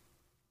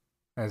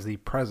as the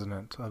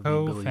president of the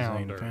Billy Zane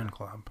Co-founder. fan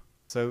club.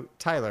 So,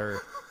 Tyler,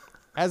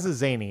 as a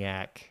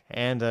Zaniac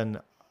and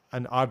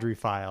an Audrey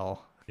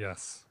file,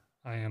 Yes,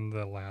 I am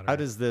the latter. how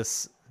does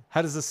this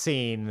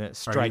scene Are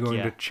strike you going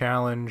you? to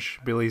challenge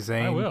Billy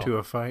Zane will. to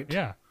a fight?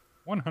 Yeah,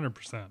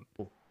 100%.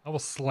 I will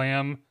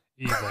slam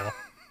Evil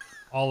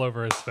all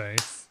over his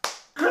face.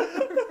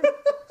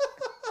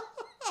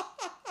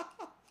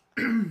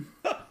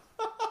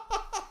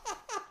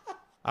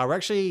 We're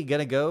actually going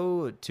to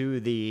go to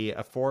the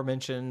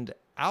aforementioned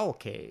Owl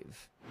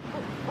Cave,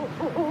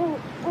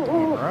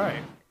 All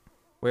right.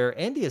 where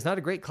Andy is not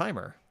a great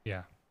climber.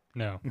 Yeah,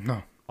 no.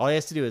 No. All he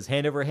has to do is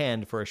hand over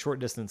hand for a short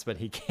distance, but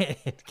he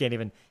can't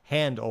even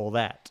hand all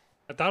that.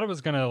 I thought it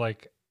was going to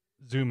like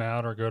zoom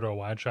out or go to a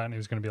wide shot and he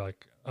was going to be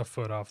like a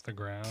foot off the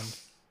ground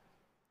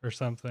or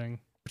something.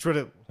 Which would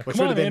have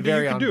Come on, been Andy, you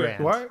very can on do it.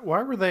 brand.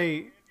 Why were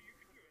they?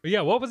 But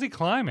yeah, what was he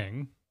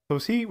climbing?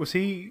 Was he?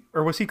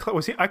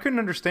 I couldn't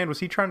understand. Was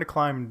he trying to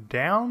climb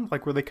down?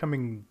 Like, were they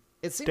coming?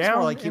 It seems down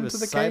more like he into was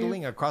the cave?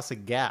 sidling across a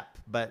gap,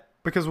 but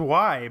Because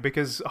why?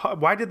 Because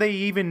why did they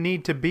even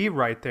need to be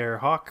right there?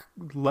 Hawk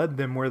led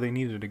them where they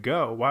needed to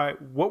go. Why?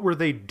 What were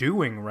they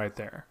doing right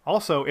there?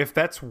 Also, if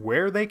that's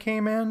where they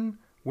came in,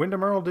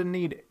 Wyndham Earl didn't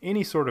need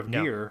any sort of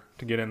No. gear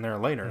to get in there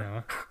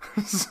later.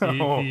 No.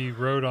 So He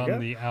rode on Yeah.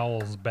 the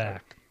owl's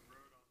back,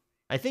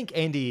 I think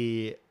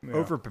Andy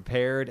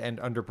overprepared and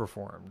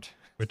underperformed.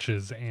 which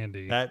is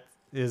Andy. That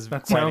is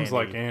that quite sounds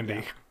like Andy.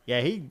 Andy. Yeah,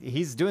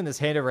 he's doing this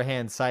hand over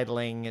hand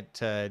sidling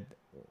to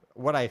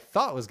what I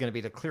thought was going to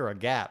be to clear a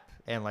gap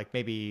and like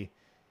maybe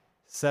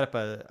set up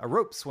a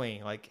rope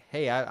swing. Like,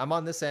 hey, I'm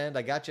on this end.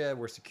 I got you.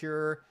 We're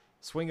secure.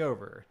 Swing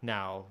over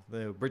now,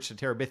 the Bridge to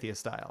Terabithia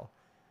style.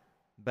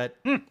 But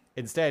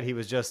instead, he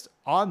was just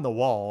on the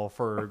wall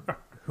for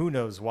who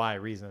knows why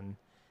reason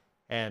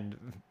and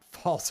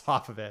falls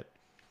off of it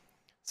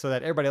so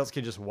that everybody else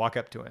can just walk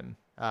up to him.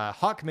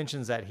 Hawk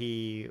mentions that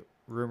he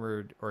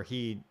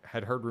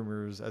had heard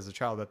rumors as a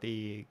child that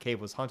the cave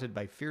was haunted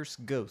by fierce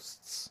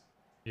ghosts.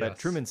 But Yes.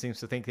 Truman seems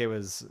to think it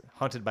was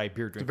haunted by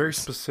beer It's a very drinkers.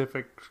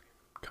 specific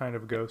kind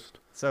of ghost.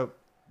 So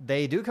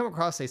they do come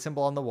across a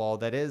symbol on the wall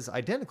that is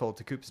identical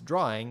to Coop's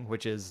drawing,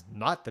 which is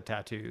not the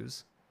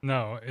tattoos.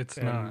 No, it's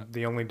And not.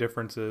 the only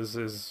difference is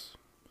there's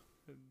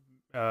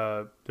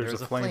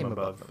a flame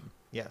above them.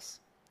 Yes.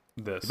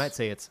 this. You might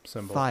say it's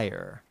symbol.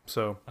 fire.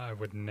 So I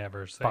would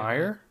never say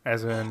fire,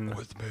 as in that.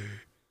 With me.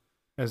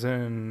 as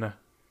in.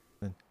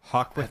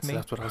 Hawk with me.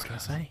 That's what I was gonna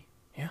say.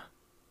 Yeah.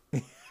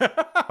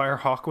 Fire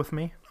hawk with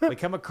me. We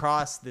come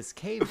across this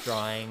cave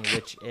drawing,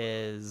 which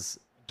is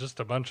Just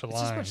a bunch of it's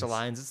lines. just a bunch of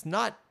lines. It's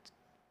not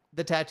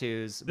the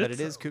tattoos, but it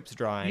That's- is Coop's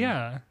drawing.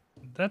 Yeah,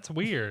 that's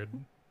weird.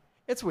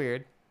 It's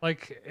weird.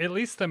 Like at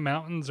least the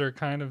mountains are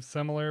kind of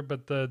similar,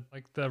 but the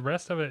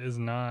rest of it is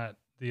not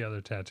the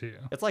other tattoo.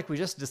 It's like we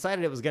just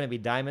decided it was going to be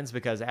diamonds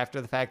because after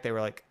the fact they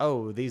were like,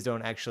 oh, these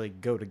don't actually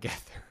go together.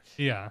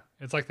 Yeah,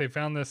 it's like they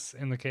found this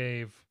in the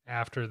cave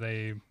after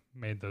they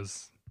made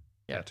those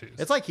tattoos.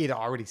 It's like he'd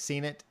already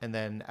seen it and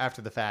then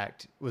after the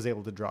fact was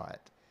able to draw it.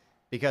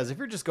 Because if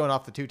you're just going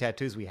off the two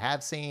tattoos we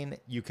have seen,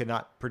 you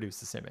cannot produce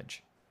this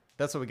image.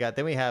 That's what we got.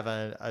 Then we have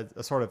a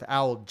sort of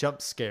owl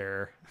jump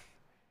scare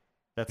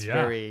that's Yeah.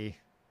 very,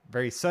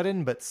 very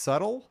sudden but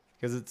subtle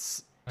because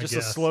it's I just a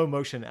guess. slow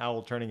motion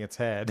owl turning its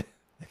head.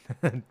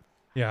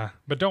 Yeah,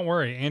 but don't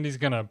worry, Andy's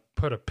gonna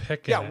put a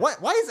pick in Yeah, it.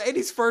 why is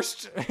Andy's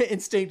first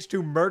instinct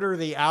to murder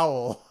the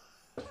owl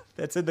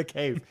that's in the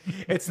cave?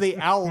 It's the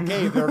owl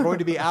cave. There are going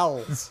to be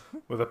owls.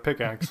 With a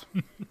pickaxe.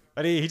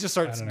 But he just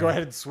starts, I don't go know.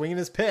 ahead and swinging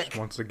his pick.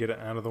 Wants to get it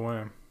out of the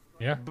way.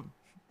 Yeah,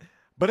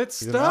 But it's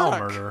He's an owl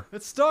stuck. murderer.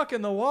 It's stuck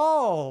in the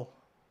wall.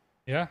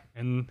 yeah,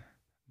 and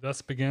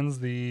thus begins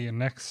the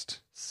next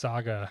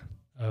saga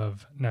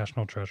of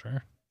National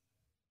Treasure.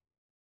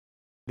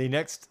 The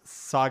next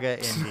saga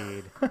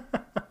indeed.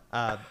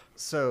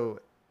 So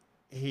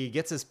he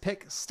gets his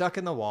pick stuck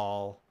in the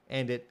wall,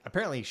 and it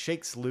apparently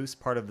shakes loose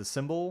part of the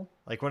symbol,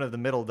 like one of the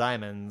middle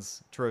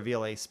diamonds, to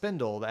reveal a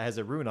spindle that has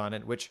a rune on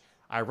it, which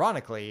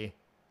ironically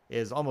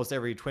is almost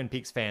every Twin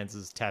Peaks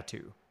fan's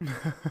tattoo.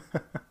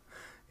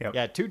 Yep.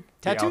 Yeah,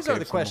 tattoos are cave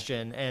the symbol.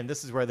 question, and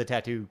this is where the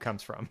tattoo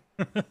comes from.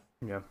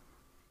 Yeah.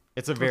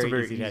 It's a very,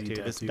 very easy, easy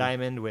tattoo. This tattoo.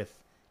 diamond with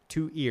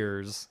 2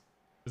 ears.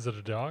 Is it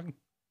a dog?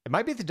 It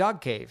might be the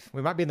dog cave.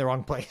 We might be in the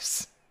wrong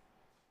place.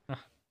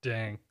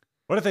 Dang.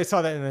 What if they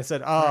saw that and they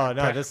said, "Oh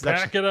no, this is Back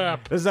actually it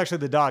up. this is actually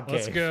the dog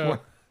cave." Let's go.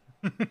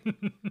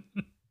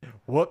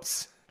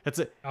 Whoops! It's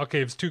a Al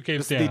caves, 2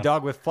 caves this is down. the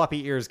dog with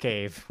floppy ears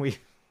cave. We've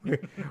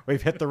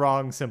hit the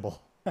wrong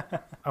symbol.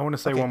 I want to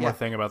say Okay, one more yeah.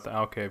 thing about the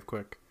alcove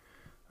quick.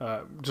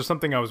 Just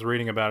something I was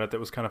reading about it that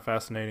was kind of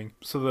fascinating.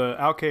 So the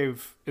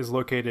alcove is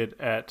located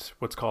at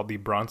what's called the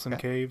Bronson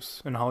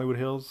Caves in Hollywood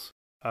Hills.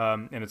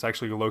 And it's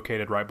actually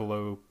located right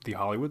below the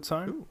Hollywood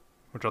sign,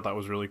 which I thought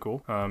was really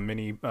cool.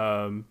 Many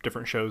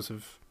different shows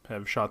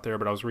have shot there,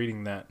 but I was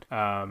reading that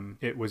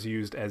it was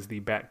used as the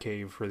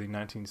Batcave for the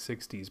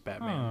 1960s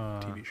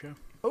Batman TV show.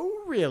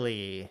 Oh,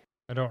 really?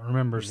 I don't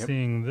remember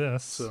seeing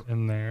this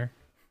in there.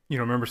 You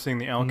don't remember seeing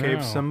the alcove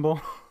No.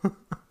 symbol?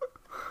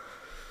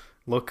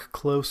 Look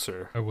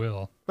closer. I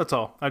will. That's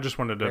all. I just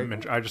wanted to Very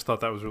mention. I just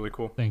thought that was really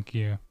cool. Thank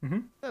you.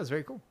 That was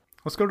very cool.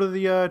 Let's go to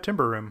the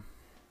Timber Room.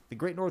 The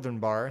Great Northern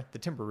Bar, the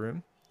Timber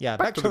Room. Yeah,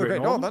 Back back, to to the the Great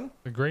Great Northern.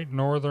 The Great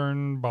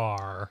Northern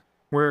Bar.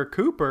 Where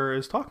Cooper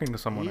is talking to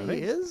someone, I He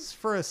think. is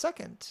for a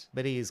second,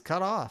 but he's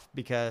cut off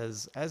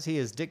because as he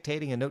is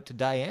dictating a note to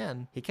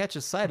Diane, he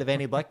catches sight of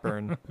Annie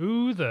Blackburn.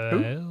 Who the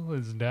hell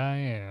is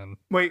Diane?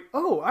 Wait,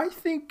 I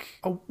think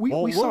we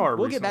Well, saw her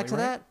we'll get back to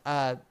recently, right?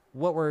 that.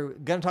 What we're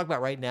going to talk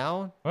about right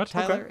now, What?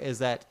 Tyler, is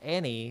that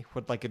Annie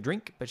would like a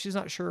drink, but she's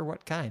not sure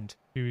what kind.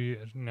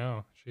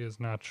 No, she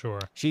is not sure.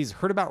 She's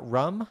heard about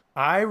rum.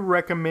 I don't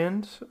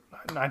recommend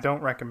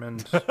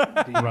the Rum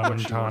and what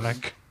she was-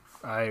 tonic.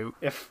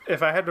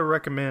 If I had to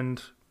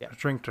recommend Yeah. a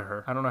drink to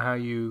her, I don't know how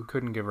you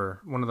couldn't give her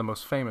one of the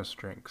most famous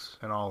drinks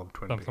in all of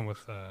Twin Peaks. Something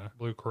with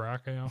blue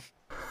Caraco.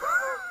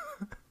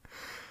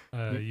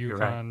 You're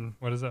Yukon.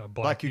 What is that?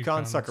 Black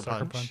Yukon Sucker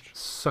Punch.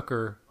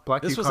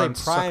 Black This was Yukon a prime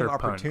Sucker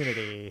Punch.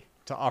 opportunity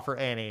to offer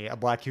Annie a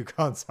Black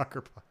Yukon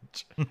Sucker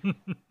Punch.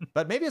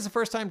 But maybe as a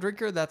first-time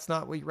drinker, that's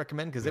not what you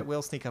recommend because it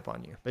will sneak up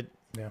on you. But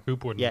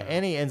Coop wouldn't. yeah, know.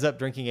 Annie ends up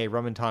drinking a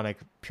rum and tonic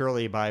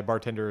purely by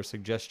bartender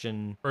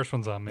suggestion. First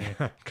one's on me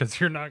because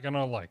you're not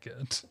gonna like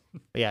it.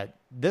 Yeah,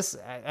 this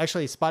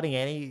actually spotting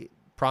Annie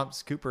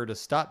prompts Cooper to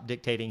stop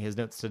dictating his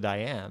notes to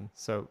Diane.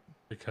 So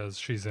Because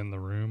she's in the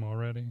room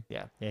already.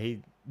 yeah,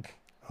 he.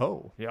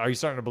 Oh, are you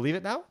starting to believe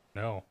it now?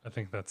 No, I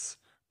think that's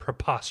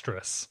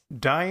preposterous.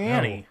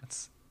 Diane. No,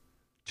 it's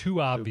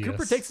too obvious.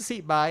 Cooper takes a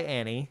seat by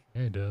Annie,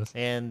 Yeah, it is.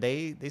 and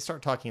they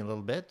start talking a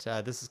little bit.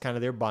 This is kind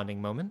of their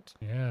bonding moment.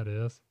 Yeah, it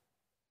is.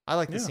 I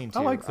like this Yeah, scene too.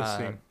 I like this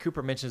scene.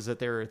 Cooper mentions that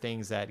there are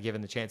things that,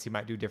 given the chance, he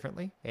might do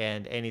differently,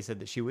 and Annie said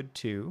that she would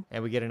too.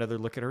 And we get another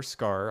look at her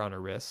scar on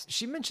her wrist.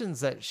 She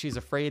mentions that she's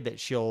afraid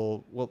that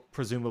will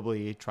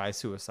presumably try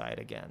suicide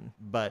again,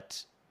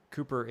 but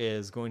Cooper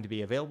is going to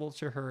be available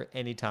to her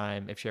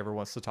anytime if she ever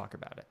wants to talk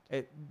about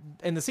it.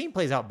 And the scene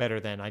plays out better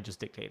than I just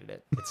dictated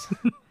it. It's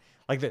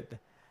like that.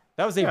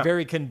 That was a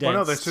very condensed.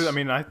 Well, no, that's. I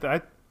mean,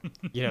 I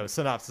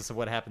synopsis of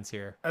what happens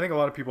here. I think a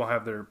lot of people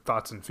have their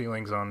thoughts and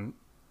feelings on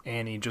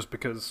Annie just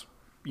because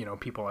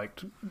people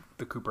liked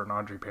the Cooper and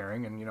Audrey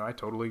pairing, and I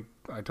totally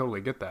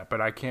get that.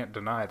 But I can't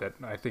deny that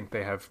I think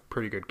they have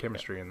pretty good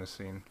chemistry in this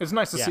scene. It's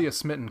nice to see a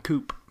smitten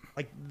Coop.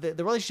 Like the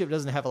relationship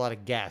doesn't have a lot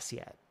of gas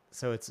yet.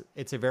 So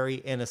it's a very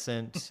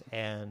innocent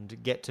and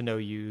get to know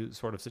you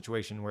sort of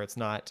situation where it's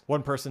not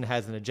one person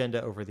has an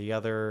agenda over the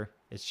other.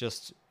 It's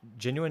just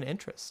genuine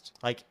interest.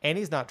 Like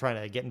Annie's not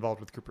trying to get involved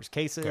with Cooper's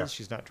cases. Yeah.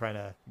 She's not trying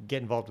to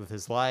get involved with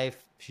his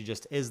life. She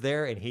just is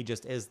there, and he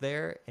just is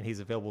there, and he's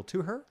available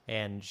to her.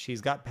 And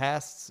she's got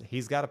pasts,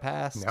 he's got a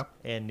past, Yep.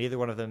 and neither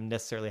one of them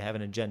necessarily have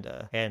an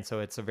agenda. And so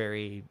it's a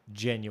very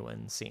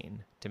genuine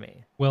scene to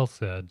me. Well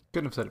said.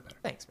 Couldn't have said it better.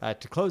 Thanks.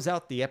 To close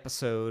out the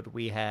episode,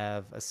 we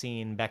have a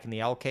scene back in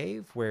the Owl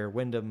Cave where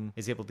Wyndham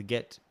is able to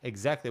get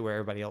exactly where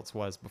everybody else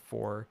was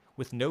before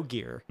with no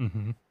gear.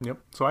 Yep.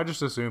 So I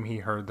just assume he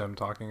heard them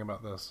talking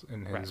about this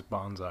in his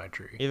bonsai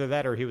tree. Either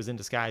that or he was in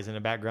disguise in the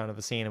background of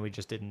a scene and we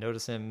just didn't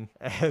notice him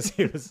as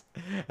they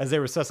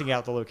were sussing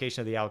out the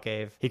location of the Owl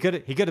Cave. He could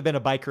have been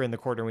a biker in the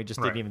corner and we just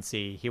didn't Right. even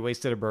see. He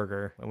wasted a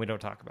burger and we don't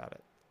talk about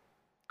it.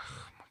 Oh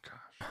my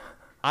gosh.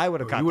 I would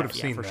have Oh, caught you would that, have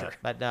yeah, seen for that. sure.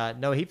 But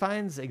no, he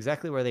finds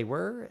exactly where they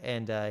were,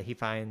 and he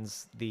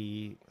finds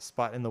the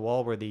spot in the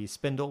wall where the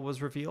spindle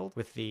was revealed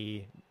with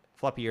the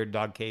floppy-eared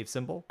dog cave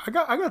symbol. I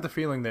got the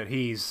feeling that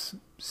he's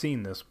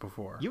seen this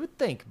before. You would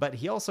think, but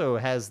he also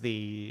has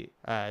the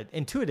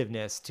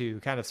intuitiveness to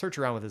kind of search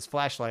around with his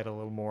flashlight a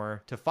little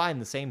more to find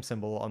the same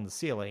symbol on the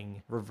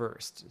ceiling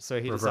reversed. So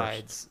he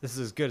decides this is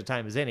as good a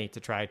time as any to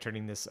try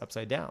turning this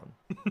upside down.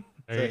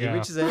 There So you he go.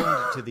 reaches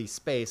into the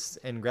space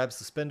and grabs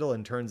the spindle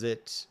and turns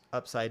it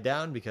upside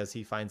down because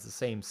he finds the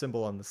same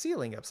symbol on the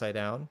ceiling upside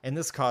down. And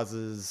this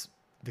causes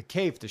the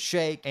cave to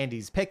shake.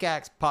 Andy's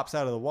pickaxe pops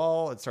out of the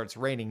wall. It starts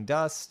raining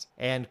dust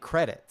and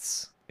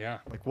credits. Yeah.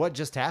 Like, what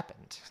just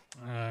happened?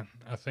 I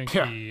think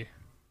Yeah. he.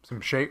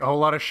 A whole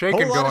lot of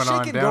shaking Whole lot going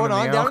of shaking on going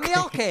on down in the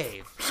Owl Owl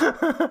Cave.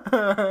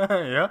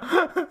 Yeah.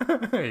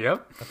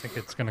 Yep. I think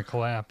it's gonna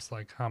collapse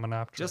like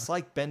Hominoptera. Just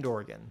like Bend,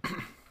 Oregon.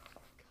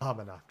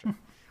 Hominoptera.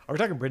 Are we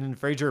talking Brendan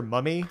Fraser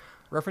mummy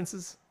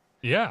references?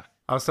 yeah.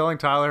 I was telling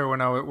Tyler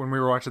when we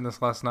were watching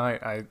this last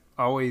night, I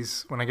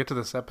always, when I get to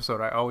this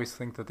episode, I always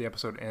think that the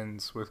episode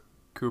ends with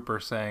Cooper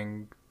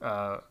saying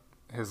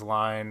his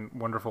line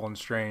 "wonderful and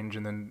strange,"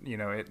 and then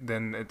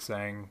it's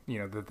saying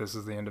that this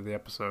is the end of the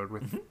episode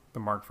with the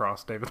Mark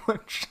Frost David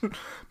Lynch.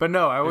 But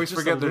no, I always just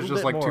forget a there's little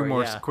just bit like two more,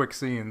 more yeah. quick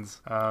scenes.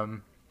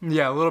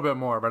 Yeah, a little bit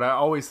more, but I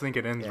always think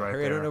it ends Yeah, right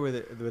Harry, there. I don't know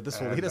where this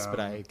will lead And, us, but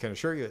I can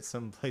assure you it's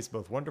someplace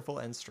both wonderful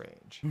and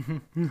strange.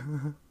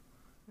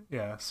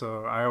 Yeah,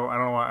 so I don't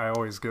know why I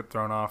always get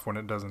thrown off when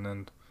it doesn't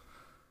end.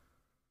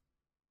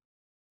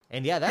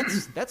 And yeah,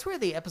 that's where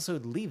the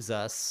episode leaves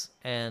us.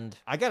 And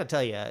I got to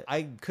tell you,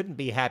 I couldn't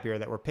be happier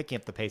that we're picking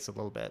up the pace a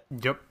little bit.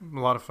 Yep, a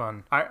lot of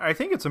fun. I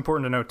think it's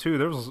important to note too,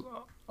 there was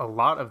a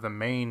lot of the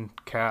main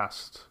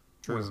cast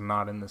was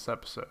not in this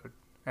episode.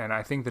 And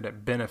I think that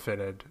it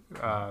benefited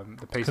the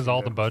pace. Because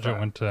all the budget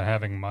went to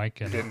having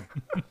Mike in it.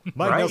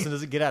 Mike Right? Nelson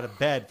doesn't get out of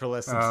bed for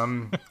less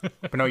than...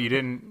 But no, you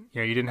didn't.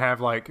 You know, you didn't have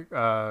like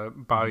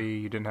Bobby.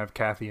 You didn't have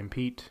Kathy and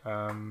Pete.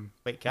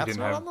 Wait, You Kath's didn't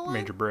not have on the line?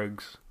 Major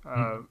Briggs.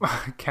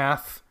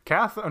 Kath,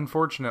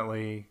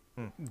 unfortunately,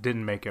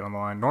 didn't make it on the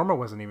line. Norma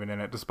wasn't even in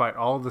it, despite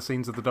all of the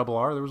scenes of the Double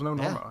R. There was no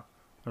Norma.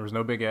 There was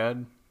no Big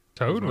Ed.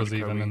 Toad no was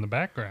even Jacoby. in the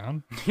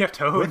background. Yeah,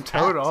 Toad.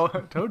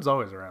 Hat. Toad's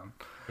always around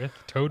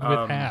Toad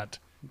with hat.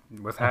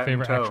 with My hat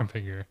favorite and toe. action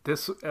figure.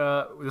 This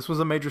was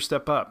a major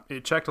step up.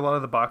 It checked a lot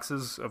of the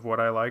boxes of what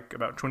I like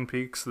about Twin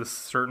Peaks. This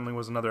certainly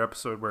was another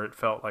episode where it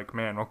felt like,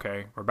 man,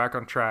 okay, we're back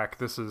on track.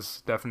 This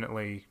is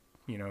definitely,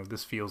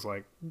 this feels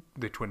like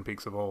the Twin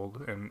Peaks of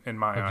old in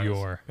my Of eyes.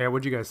 yore. Yeah,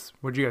 what'd you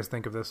guys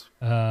think of this?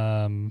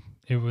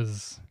 It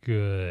was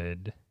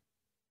good.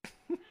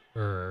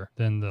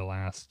 Than the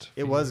last.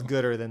 It was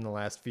gooder than the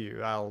last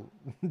few. I'll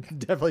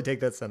definitely take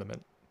that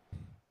sentiment.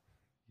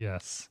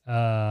 Yes.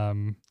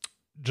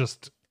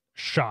 Just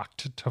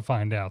shocked to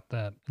find out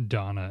that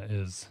Donna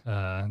is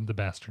the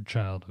bastard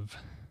child of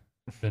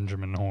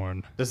Benjamin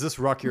Horne. Does this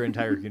rock your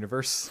entire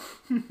universe?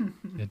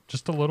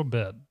 Just a little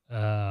bit.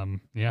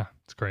 Yeah,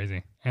 it's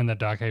crazy. And that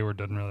Doc Hayward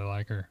doesn't really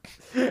like her.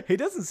 He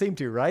doesn't seem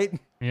to, right?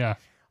 Yeah.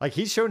 Like,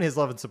 he's shown his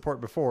love and support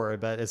before,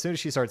 but as soon as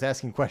she starts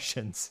asking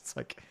questions, it's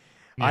like,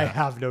 I Yeah.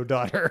 have no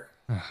daughter.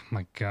 Oh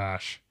my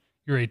gosh.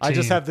 You're 18. I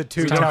just have the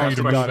two It's time for you talented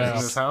to move daughters. In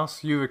out. this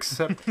house, you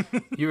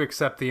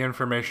accept the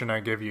information I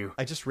give you.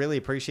 I just really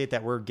appreciate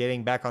that we're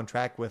getting back on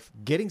track with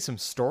getting some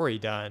story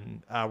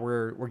done.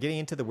 We're getting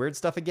into the weird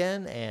stuff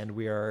again, and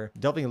we are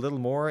delving a little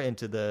more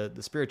into the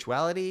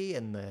spirituality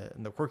and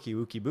the quirky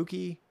ookie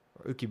bookie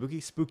or ookie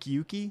bookie spooky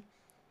ookie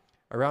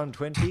around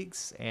Twin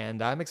Peaks,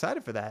 and I'm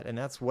excited for that. And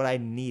that's what I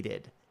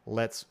needed.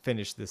 Let's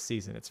finish this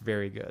season. It's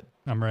very good.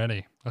 I'm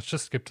ready. Let's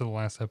just skip to the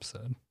last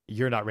episode.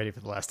 You're not ready for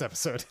the last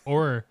episode.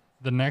 Or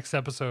the next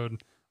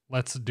episode,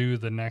 let's do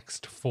the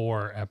next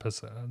 4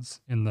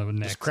 episodes in the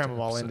next Just cram them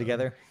all in episode.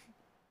 together.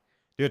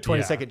 Do a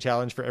 20-second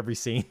challenge for every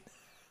scene.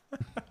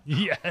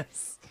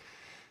 Yes.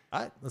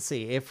 Let's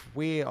see if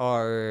we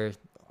are.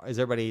 Is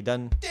everybody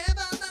done?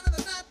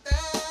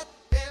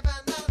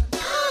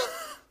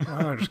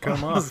 Oh, just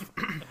come off.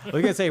 I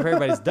was gonna say if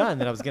everybody's done,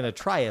 then I was gonna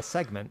try a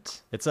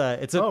segment. It's a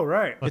Oh,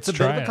 right. it's a Let's bit of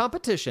try a it.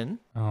 competition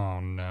Oh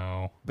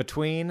no.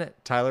 between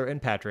Tyler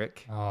and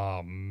Patrick.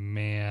 Oh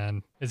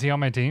man. Is he on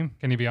my team?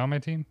 Can he be on my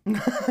team?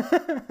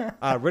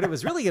 What it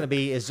was really gonna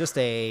be is just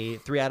a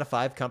 3 out of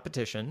 5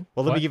 competition.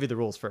 Well, let me What? give you the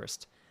rules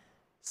first.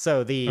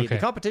 So the Okay.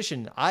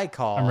 competition I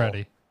call I'm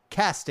ready.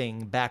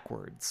 casting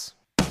backwards.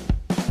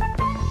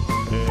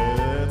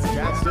 It's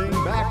casting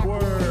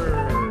backwards.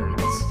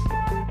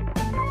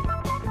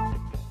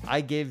 I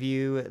give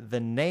you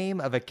the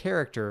name of a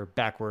character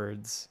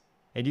backwards,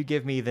 and you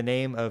give me the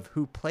name of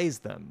who plays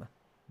them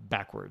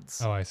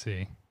backwards. Oh, I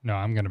see. No,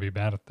 I'm going to be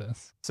bad at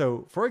this.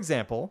 So, for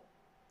example,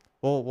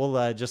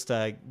 we'll just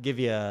give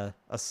you a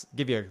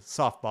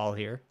softball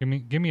here.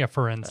 Give me a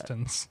for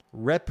instance.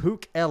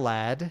 Repuk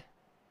Elad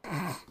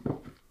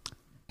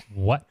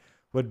What?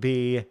 would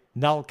be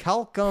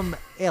Nalkalkum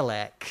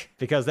Elek,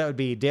 because that would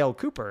be Dale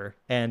Cooper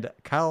and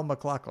Kyle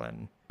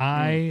MacLachlan.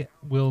 I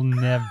will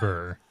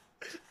never,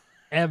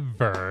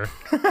 ever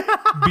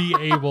be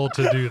able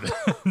to do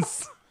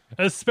this.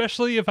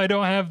 Especially if I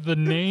don't have the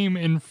name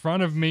in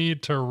front of me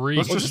to read.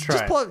 Let's just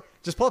try it.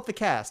 Just pull up the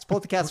cast. Pull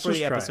up the cast for just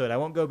the try it. episode. I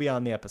won't go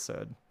beyond the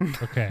episode.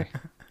 Okay.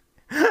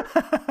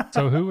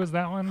 So who was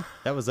that one?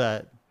 That was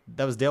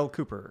Dale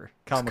Cooper.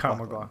 Kyle Kyle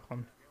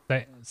MacLachlan.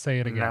 MacLachlan. Say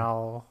it again.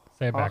 Now.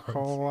 Say it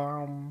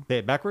backwards. Say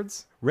it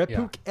backwards.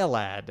 Repuk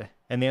Elad.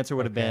 And the answer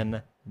would have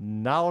been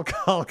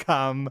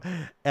Nalkalkam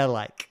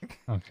Elek.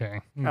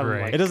 Okay. like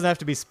Great. It doesn't have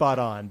to be spot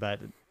on, but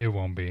It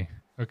won't be.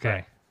 Okay.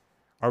 Right.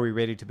 are we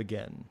ready to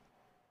begin?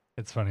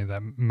 It's funny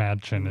that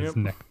Madchen is Yep.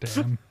 neck to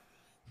him.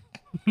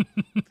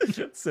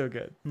 So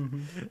good.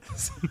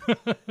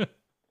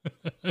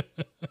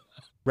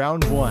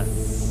 Round 1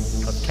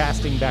 of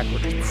casting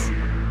backwards.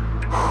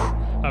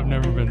 I've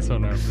never been so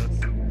nervous.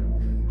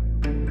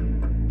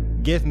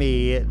 Give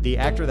me the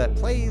actor that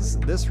plays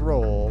this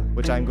role,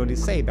 which I'm going to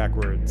say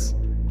backwards.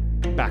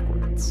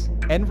 Backwards.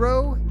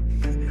 Enro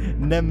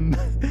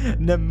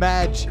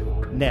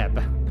Nemaj Neb.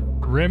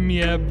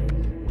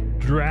 Rimyeb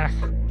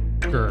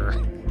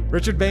Dracker.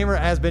 Richard Bamer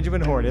as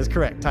Benjamin Horne is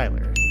correct.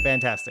 Tyler.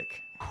 Fantastic.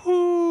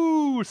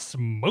 Whoo!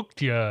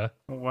 Smoked ya.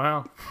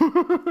 Wow. All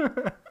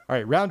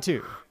right, round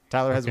 2.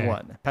 Tyler has Okay.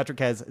 1. Patrick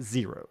has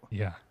 0.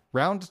 Yeah.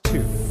 Round 2.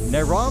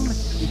 Neram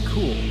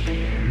Ikul.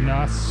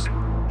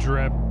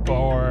 Nostrebor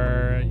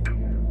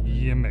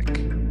Yimik.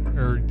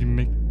 Or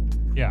Yimik.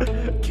 Yeah.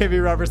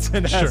 Kimmy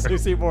Robertson as Sure.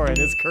 Lucy Warren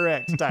is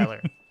correct,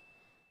 Tyler.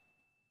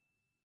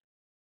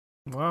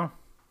 Well,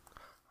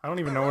 I don't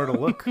even know where to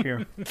look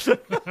here.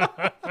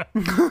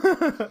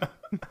 I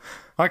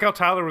like how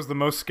Tyler was the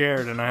most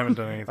scared, and I haven't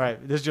done anything. All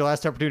right, this is your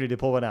last opportunity to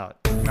pull one out.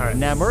 All right.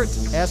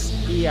 Namurt,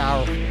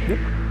 S-E-R.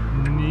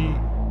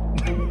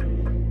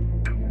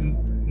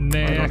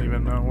 I don't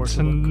even know where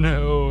to look.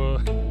 No.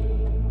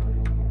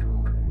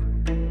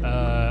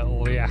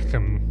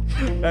 Liakum.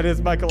 That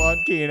is Michael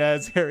Onkeen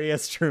as Harry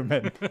S.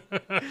 Truman.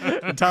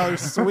 And Tyler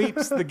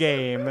sweeps the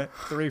game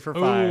 3 for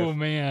 5. Oh,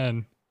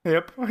 man.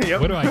 Yep. What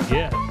do I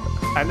get?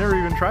 I never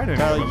even tried it.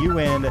 Tyler, you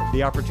win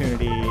the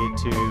opportunity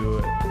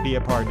to be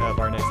a part of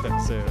our next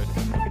episode.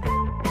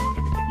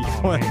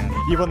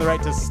 You won the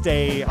right to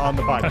stay on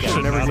the I podcast.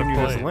 should never Not given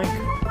a you this play. link.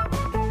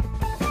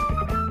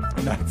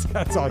 And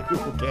that's all you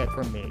will get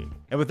from me.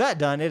 And with that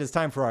done, it is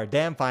time for our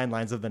damn fine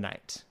lines of the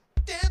night.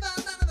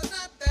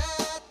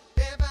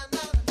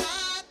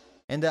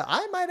 And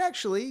I might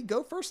actually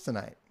go first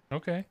tonight.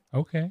 Okay.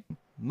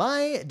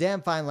 My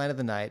damn fine line of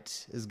the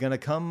night is going to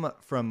come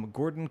from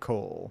Gordon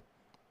Cole,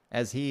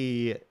 as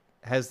he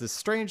has this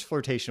strange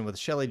flirtation with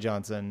Shelley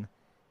Johnson,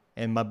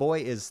 and my boy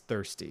is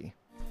thirsty.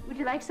 Would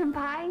you like some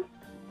pie?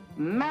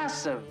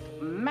 Massive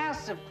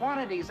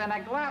quantities and a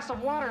glass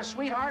of water,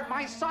 sweetheart.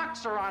 My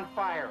socks are on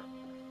fire.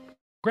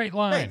 Great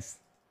line. Thanks.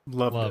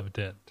 Loved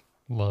it.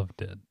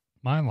 Loved it.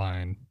 My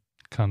line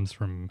comes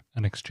from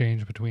an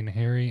exchange between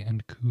Harry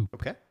and Coop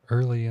Okay.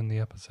 early in the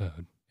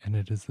episode, and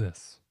it is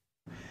this.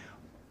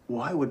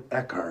 Why would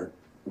Eckhart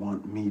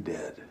want me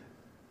dead?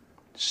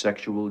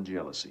 Sexual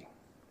jealousy.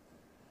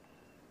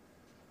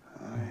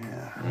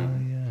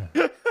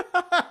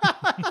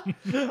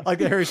 Like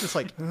Harry's just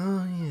like,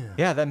 oh yeah.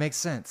 Yeah, that makes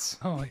sense.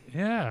 Oh,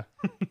 yeah.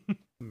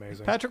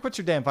 Amazing. Patrick, what's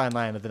your damn fine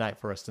line of the night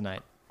for us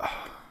tonight?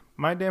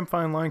 My damn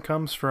fine line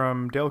comes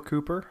from Dale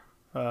Cooper.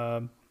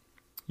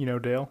 You know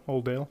Dale,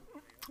 old Dale.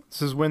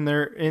 This is when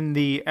they're in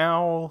the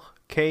owl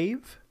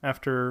cave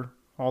after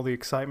all the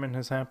excitement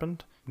has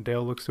happened.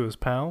 Dale looks to his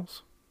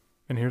pals,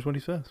 and here's what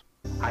he says.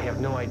 I have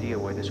no idea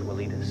where this will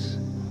lead us,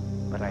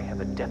 but I have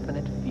a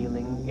definite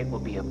feeling it will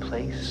be a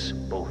place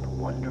both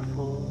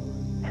wonderful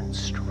and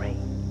strange.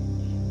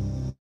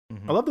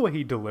 I love the way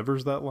he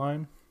delivers that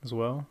line as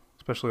well,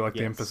 especially like the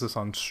Yes. emphasis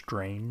on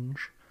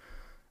strange.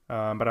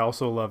 But I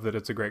also love that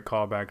it's a great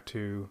callback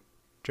to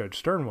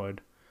Judge Sternwood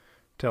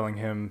telling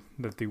him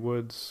that the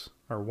woods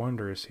are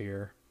wondrous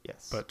here,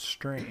 Yes. but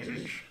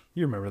strange.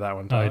 You remember that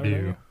one, I Tyler?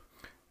 do.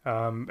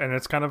 And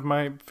it's kind of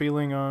my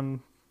feeling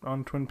on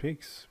Twin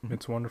Peaks.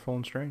 It's wonderful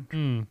and strange.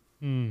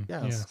 Yes,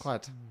 yes.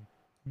 quite.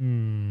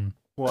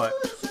 What?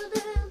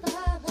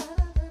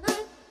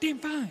 Damn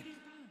fine.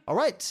 All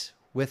right.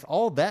 With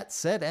all that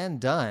said and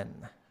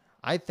done,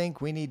 I think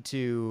we need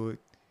to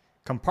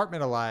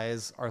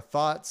compartmentalize our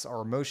thoughts,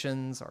 our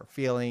emotions, our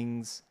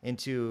feelings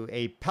into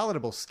a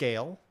palatable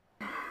scale.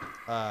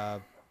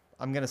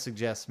 I'm going to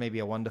suggest maybe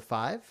a 1 to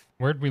 5.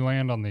 Where'd we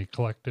land on the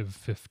collective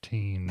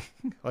 15?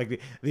 Like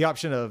the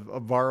option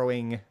of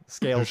borrowing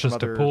scales There's from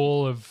just other... a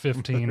pool of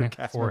 15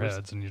 cast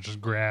foreheads, and you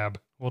just grab.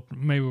 Well,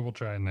 maybe we'll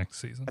try it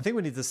next season. I think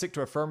we need to stick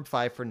to a firm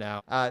 5 for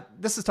now.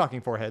 This is Talking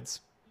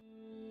Foreheads.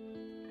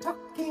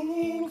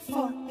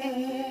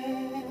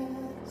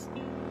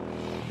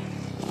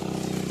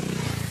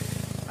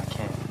 I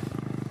can't.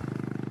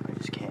 I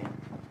just can't.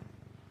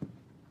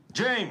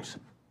 James!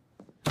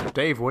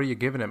 Dave, what are you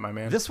giving it, my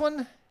man? This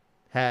one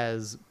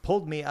has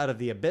pulled me out of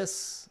the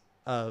abyss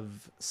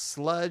of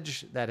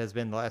sludge that has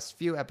been the last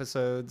few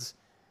episodes.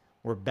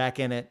 We're back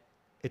in it.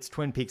 It's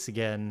Twin Peaks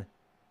again.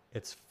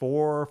 It's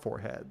 4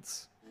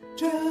 foreheads.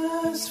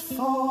 It's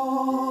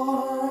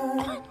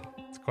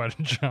quite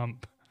a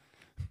jump.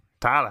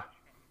 Tyler.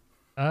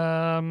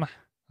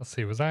 Let's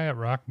see. Was I at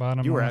rock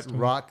bottom? You were last at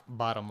week? rock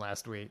bottom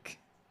last week.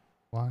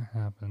 What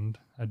happened?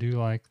 I do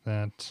like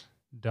that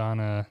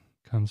Donna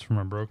comes from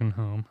a broken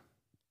home,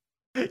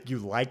 You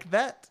like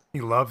that? He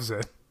loves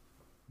it.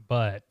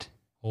 but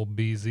old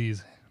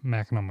BZ's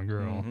macking on my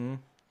girl.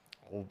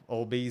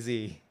 Old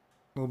BZ.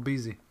 Little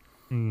busy.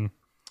 Mm.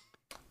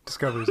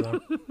 Discovery Zone.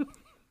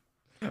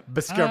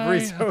 Discovery I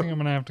think Zone. I'm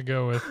gonna have to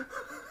go with.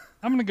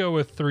 I'm gonna go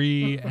with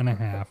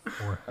 3.5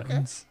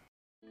 foreheads.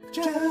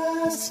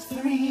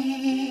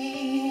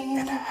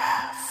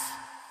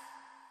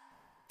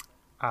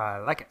 I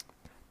like it.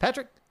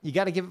 Patrick, you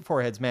got to give it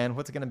foreheads, man.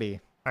 What's it going to be?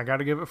 I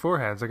gotta give it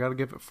foreheads. I gotta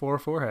give it 4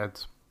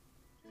 foreheads.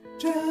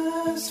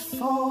 Yeah,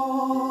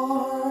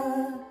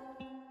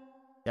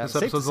 This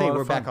safe to episode's a say lot of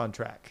we're back fun. on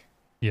track.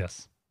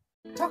 Yes.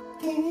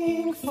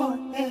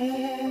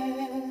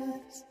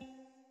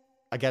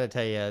 I got to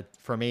tell you,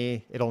 for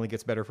me, it only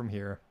gets better from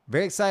here.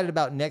 Very excited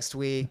about next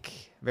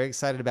week. Very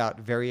excited about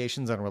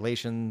variations on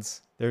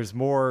relations. There's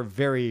more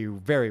very,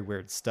 very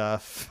weird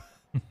stuff.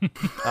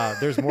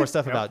 There's more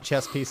stuff about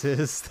chess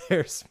pieces.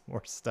 There's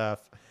more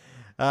stuff.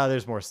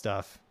 There's more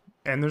stuff.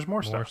 And there's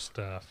more More stuff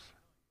stuff.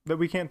 that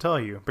we can't tell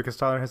you because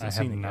Tyler I hasn't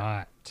have seen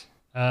it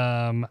yet.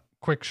 not.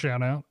 Quick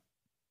shout out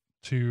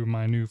to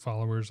my new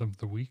followers of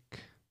the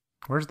week.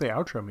 Where's the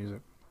outro music?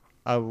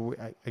 I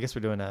guess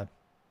we're doing a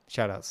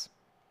shout-outs.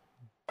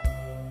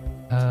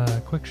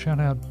 Quick shout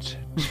out to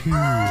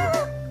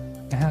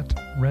at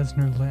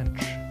Resner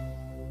Lynch.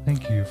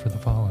 Thank you for the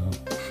follow.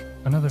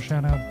 Another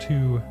shout out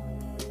to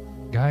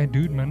Guy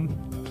Dudeman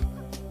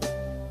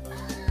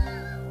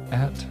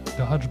at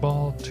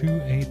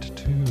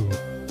Dodgeball282.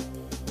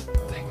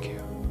 Thank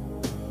you.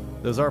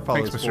 Those are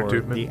follows Thanks, Mr.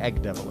 for Dudeman. the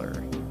Egg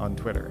Deviler on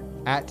Twitter.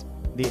 At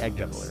the Egg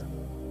Deviler.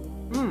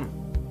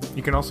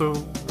 You can also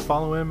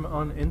follow him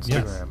on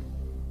Instagram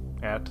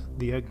at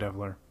the Egg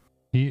Deviler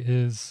He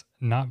is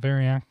not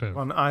very active.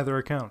 on either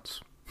account.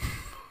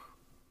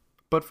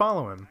 But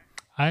follow him.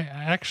 I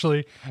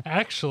actually,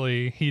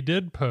 he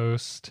did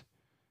post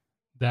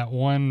that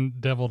one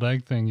deviled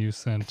egg thing you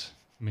sent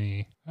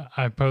me.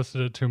 I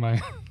posted it to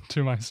my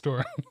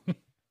story.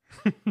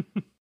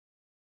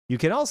 You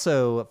can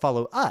also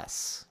follow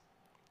us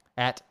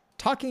at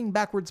Talking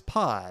Backwards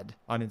Pod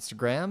on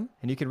Instagram,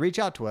 and you can reach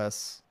out to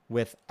us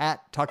with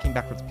at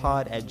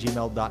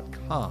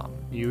talkingbackwardspod@gmail.com.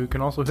 You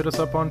can also hit us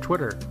up on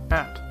Twitter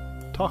at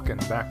Talkin'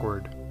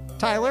 Backward.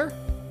 Tyler?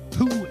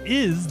 Who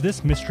is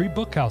this mystery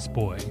bookhouse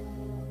boy?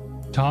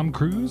 Tom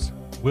Cruise?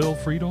 Will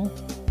Friedle?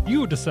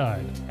 You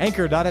decide.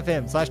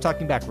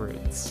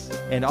 Anchor.fm/talkingbackwards.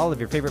 And all of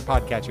your favorite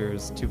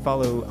podcatchers to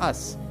follow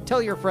us.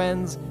 Tell your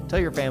friends, tell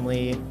your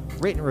family,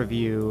 rate and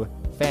review.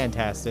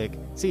 Fantastic.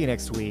 See you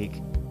next week.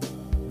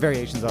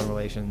 Variations on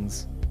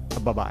Relations.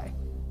 Bye-bye.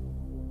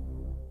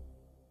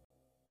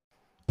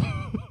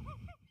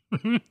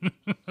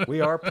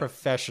 We are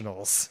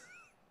professionals.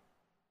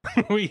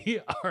 We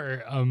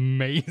are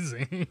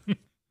amazing.